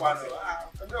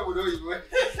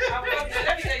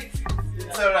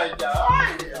 it's all right.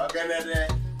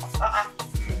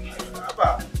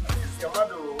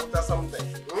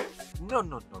 No.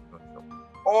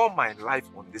 All my life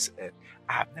on this earth,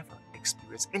 I have never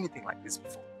experienced anything like this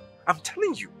before. I'm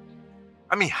telling you.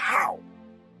 I mean, how?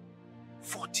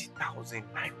 40,000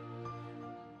 naira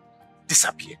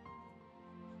disappeared.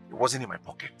 It wasn't in my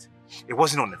pocket. It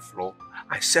wasn't on the floor.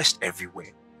 I searched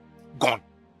everywhere. Gone.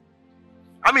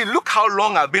 I mean, look how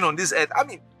long I've been on this earth. I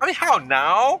mean, how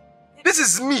now? This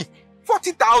is me.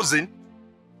 40,000?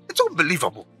 It's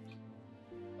unbelievable.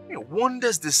 I mean,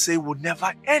 wonders they say will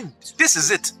never end. This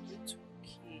is it.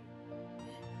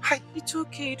 It's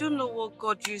okay. You don't know what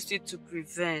God used it to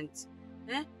prevent.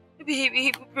 Maybe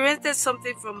he prevented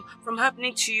something from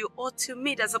happening to you or to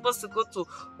me that's supposed to go to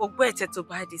Ogwete to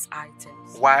buy these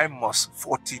items. Why must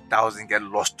 40,000 get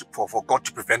lost for God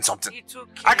to prevent something? It's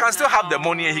okay. I can still have the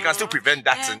money and he can still prevent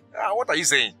that thing. What are you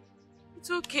saying? It's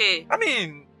okay. I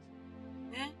mean...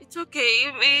 It's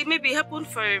okay. It maybe happened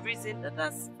for a reason.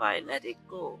 That's fine. Let it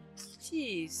go.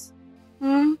 Jeez.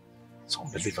 It's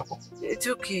unbelievable. It's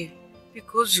okay.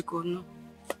 Because you go know.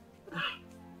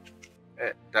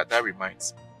 That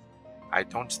reminds me. I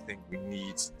don't think we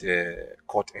need the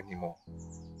court anymore.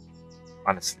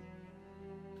 Honestly.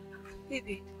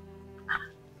 Baby,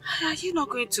 are you not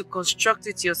going to construct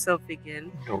it yourself again?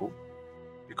 No.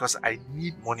 Because I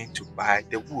need money to buy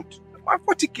the wood. My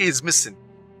 40k is missing.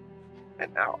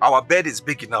 And now our bed is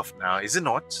big enough now, is it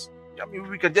not? I mean,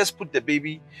 we can just put the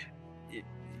baby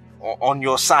on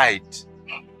your side.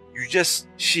 You just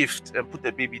shift and put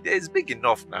the baby there. It's big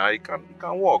enough now. It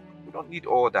can walk. We don't need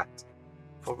all that.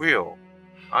 For real.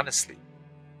 Honestly.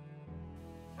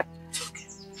 It's okay.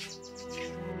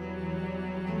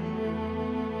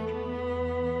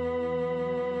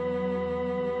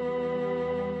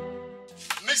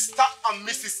 Mr. and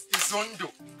Mrs.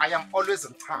 Izondo, I am always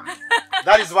on time.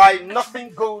 That is why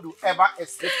nothing good will ever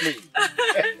escape me.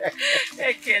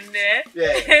 Ekene.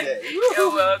 Yeah.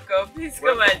 You're welcome. Please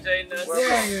come and join us.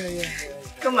 Yeah.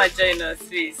 Come and join us,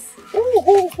 please.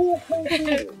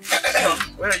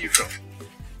 Where are you from?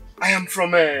 I am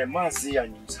from Mazi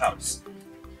and his house.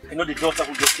 I know the daughter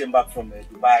who just came back from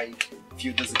Dubai a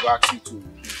few days ago asked me to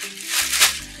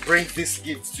bring this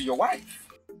gift to your wife.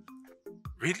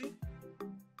 Really?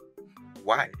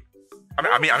 Why?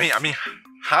 I mean,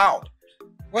 how?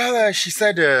 Well, she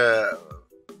said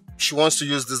she wants to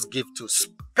use this gift to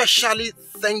specially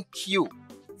thank you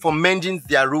for mending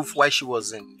their roof while she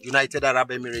was in United Arab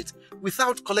Emirates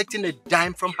without collecting a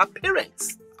dime from her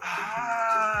parents.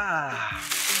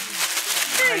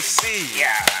 I see.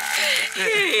 Yeah.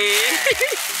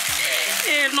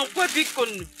 No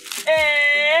bikon.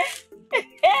 Hey.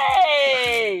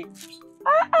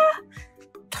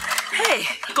 Hey,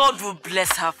 God will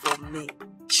bless her for me.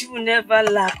 She will never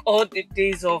lack all the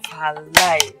days of her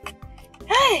life.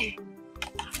 Hey,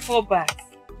 4 bags.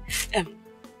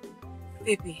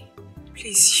 Baby,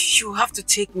 please, you have to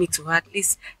take me to her. At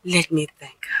least let me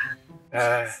thank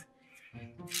her.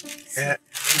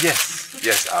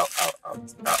 Yes, I'll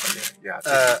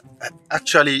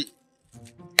actually,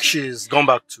 she's gone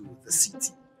back to the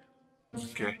city.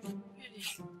 Okay.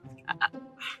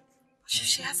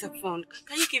 She has a phone.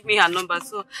 Can you give me her number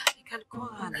so I can call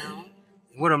her now?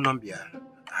 What number?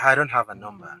 I don't have a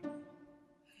number.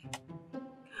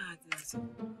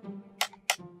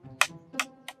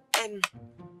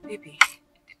 Baby,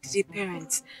 the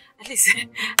parents, at least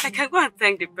I can go and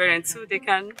thank the parents so they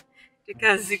can I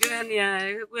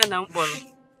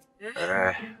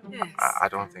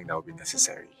don't think that would be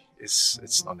necessary.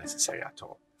 It's not necessary at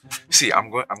all. See, I'm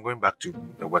going back to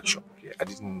the workshop. Okay,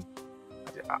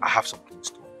 I have some things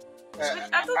to do.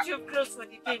 I thought you were closed for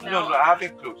the day now. No, I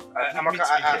haven't closed.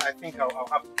 I think I'll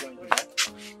have to join you.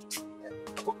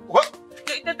 What?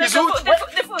 The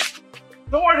food.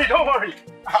 Don't worry.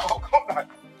 I'll come back.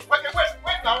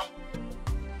 Wait now.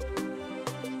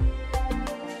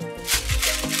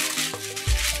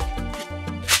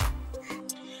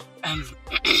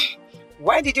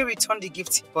 Why did he return the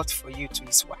gift he bought for you to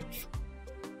his wife?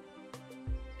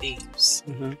 Babes,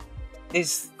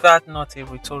 is that not a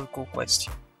rhetorical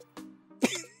question?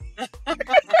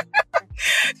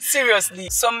 Seriously,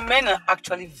 some men are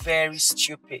actually very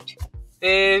stupid.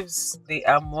 Babes, they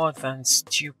are more than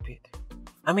stupid.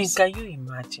 I mean, can you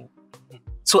imagine?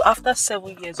 So after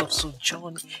 7 years of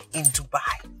sojourn in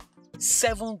Dubai,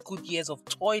 7 good years of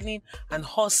toiling and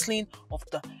hustling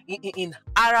in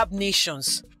Arab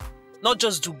nations, not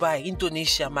just Dubai,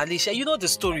 Indonesia, Malaysia. You know the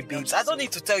story, babes. I don't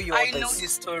need to tell you all this. I know the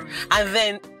story. And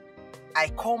then I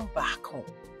come back home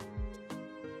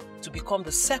to become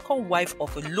the second wife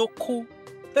of a local...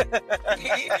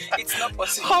 It's not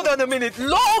possible. Hold on a minute.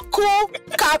 Local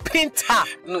carpenter.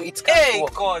 No, it can't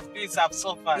work. God, please, I've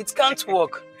suffered. It can't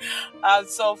work. I've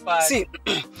suffered. See,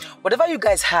 whatever you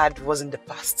guys had was in the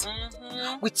past.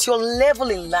 With your level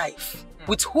in life,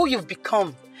 with who you've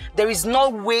become, there is no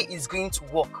way it's going to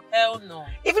work. Hell no.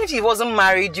 Even if he wasn't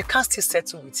married, you can't still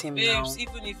settle with him. Babes, now.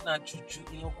 even if not juju,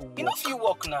 you know go work. You know if you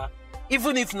work now.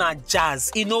 Even if not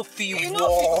jazz, you know feel You work.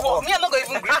 know if me, I'm not going to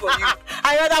even agree for you.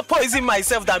 I rather poison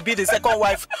myself than be the second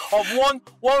wife of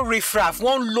one riffraff,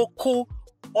 one local,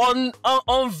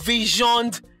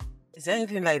 unvisioned. Is there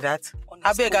anything like that?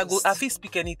 I beg, I feel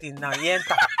speak anything now.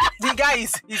 The guy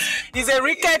is a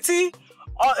rickety.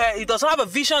 He doesn't have a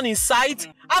vision in sight.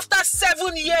 After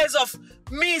 7 years of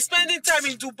me spending time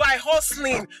in Dubai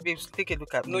hustling, babes, take a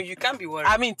look at me. No, you can't be worried.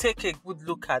 I mean, take a good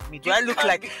look at me. Do I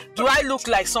look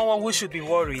like someone who should be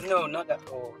worried? No, not at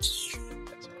all.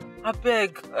 I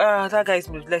beg, that guy is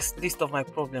my list of my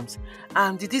problems.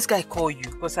 Did this guy call you?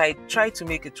 Because I tried to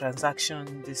make a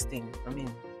transaction,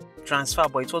 transfer,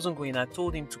 but it wasn't going. I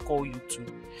told him to call you to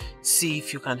see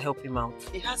if you can help him out.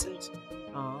 He hasn't.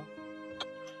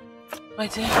 My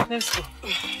dear, let's go.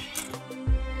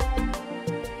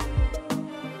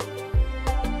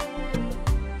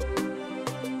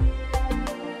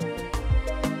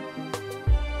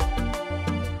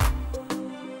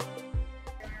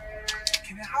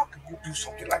 How can you do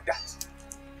something like that?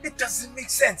 It doesn't make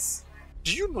sense.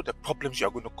 Do you know the problems you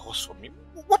are going to cause for me?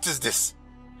 What is this?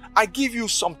 I give you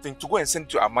something to go and send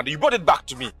to Amanda. You brought it back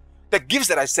to me. The gifts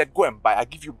that I said, go and buy. I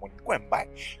give you money. Go and buy.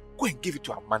 Go and give it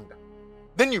to Amanda.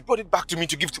 Then you brought it back to me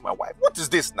to give to my wife. What is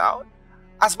this now?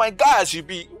 As my guy as you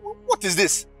be, what is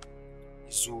this?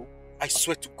 So, I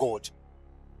swear to God,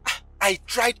 I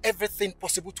tried everything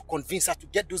possible to convince her to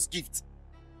get those gifts.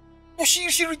 But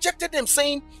she rejected them,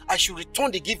 saying I should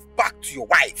return the gift back to your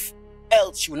wife.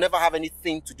 Else she will never have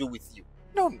anything to do with you.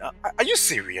 No, are you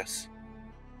serious?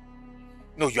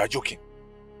 No, you are joking.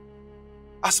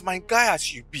 As my guy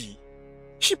as you be,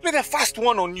 she played a fast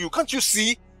one on you. Can't you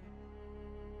see?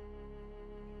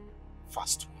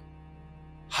 Fast one.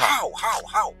 How?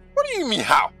 What do you mean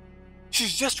how?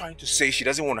 She's just trying to say she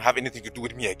doesn't want to have anything to do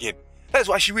with me again. That's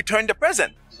why she returned the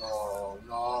present. No.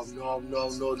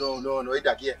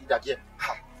 Idagye.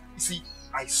 You see,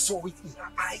 I saw it in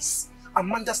her eyes.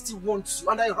 Amanda still wants you,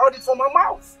 and I heard it from her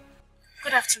mouth.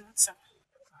 Good afternoon, sir.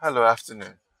 Hello,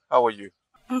 afternoon. How are you?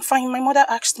 I'm fine. My mother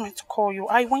asked me to call you.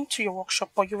 I went to your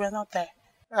workshop, but you were not there.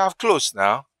 I've closed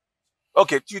now.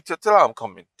 Okay, you tell her I'm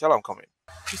coming. Tell her I'm coming.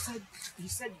 He said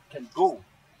you can go.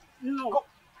 No, go.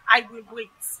 I will wait.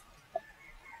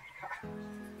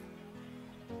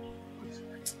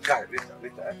 Guy, later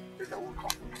we'll come.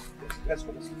 Let's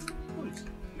go.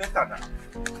 Later now.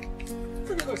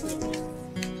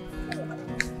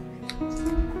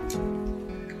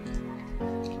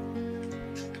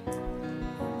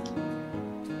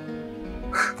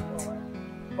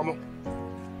 Come on.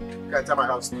 Guys, at my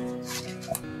house.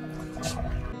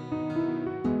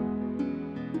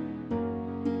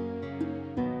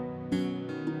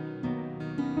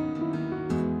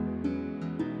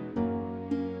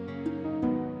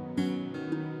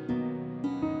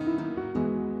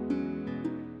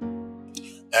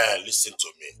 Listen to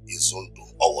me, Izundu,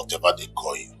 or whatever they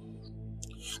call you.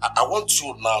 I want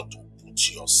you now to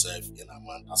put yourself in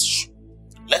Amanda's shoe.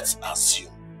 Let's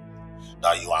assume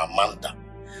that you are Amanda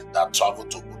that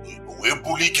traveled to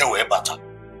Obodo Ibo.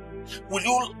 Will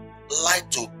you like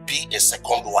to be a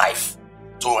second wife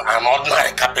to an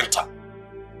ordinary carpenter?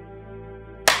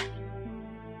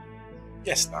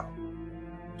 Yes, now.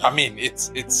 I mean, it's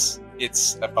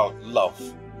about love.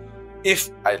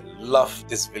 If I love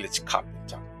this village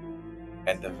carpenter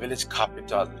and the village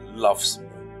carpenter loves me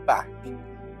back,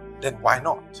 then why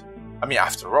not? I mean,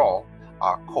 after all,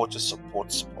 our culture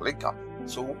supports polygamy.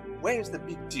 So where is the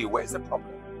big deal? Where is the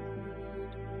problem?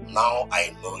 Now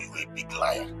I know you're a big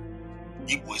liar.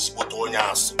 Igwe is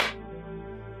answer.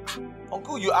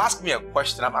 Uncle, you asked me a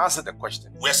question. I'm answering the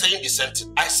question. We're saying the same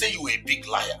thing. I say you're a big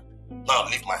liar. Now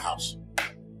leave my house.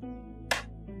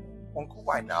 Uncle,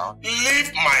 why now?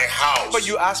 Leave my house. But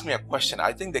you asked me a question.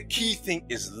 I think the key thing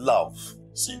is love.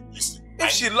 See, listen. If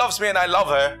she loves me and I love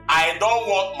her. I don't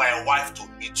want my wife to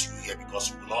meet you here because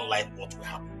you will not like what will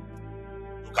happen.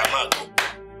 You cannot go.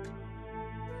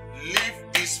 Leave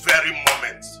this very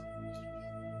moment.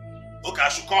 Okay, I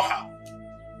should call her.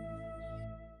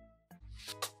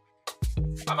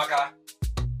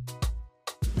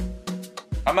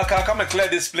 Amaka, come and clear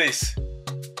this place.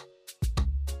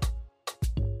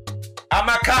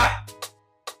 Amaka!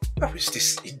 Where is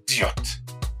this idiot?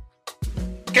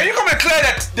 Can you come and clear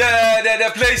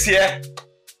the place here?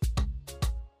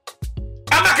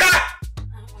 Amaka!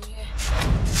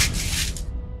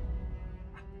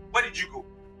 Where did you go?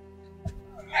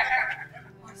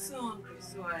 I'm so hungry,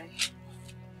 so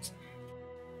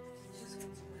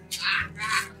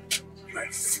You are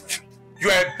a fool. You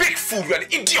are a big fool. You are an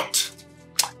idiot.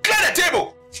 Clear the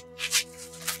table.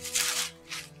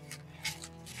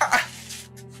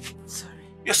 sorry.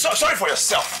 You're sorry for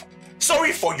yourself.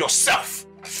 Sorry for yourself.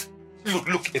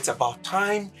 Look, it's about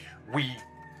time we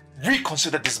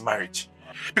reconsider this marriage.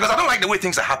 Because I don't like the way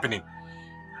things are happening.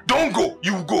 Don't go,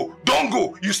 you go. Don't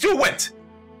go, you still went.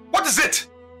 What is it?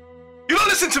 You don't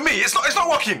listen to me. It's not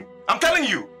working. I'm telling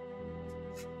you.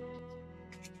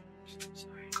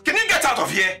 Can you get out of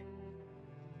here?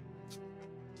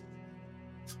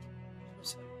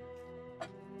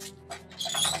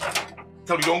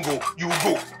 Tell you don't go, you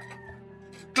go.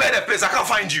 Clear the place, I can't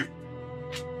find you.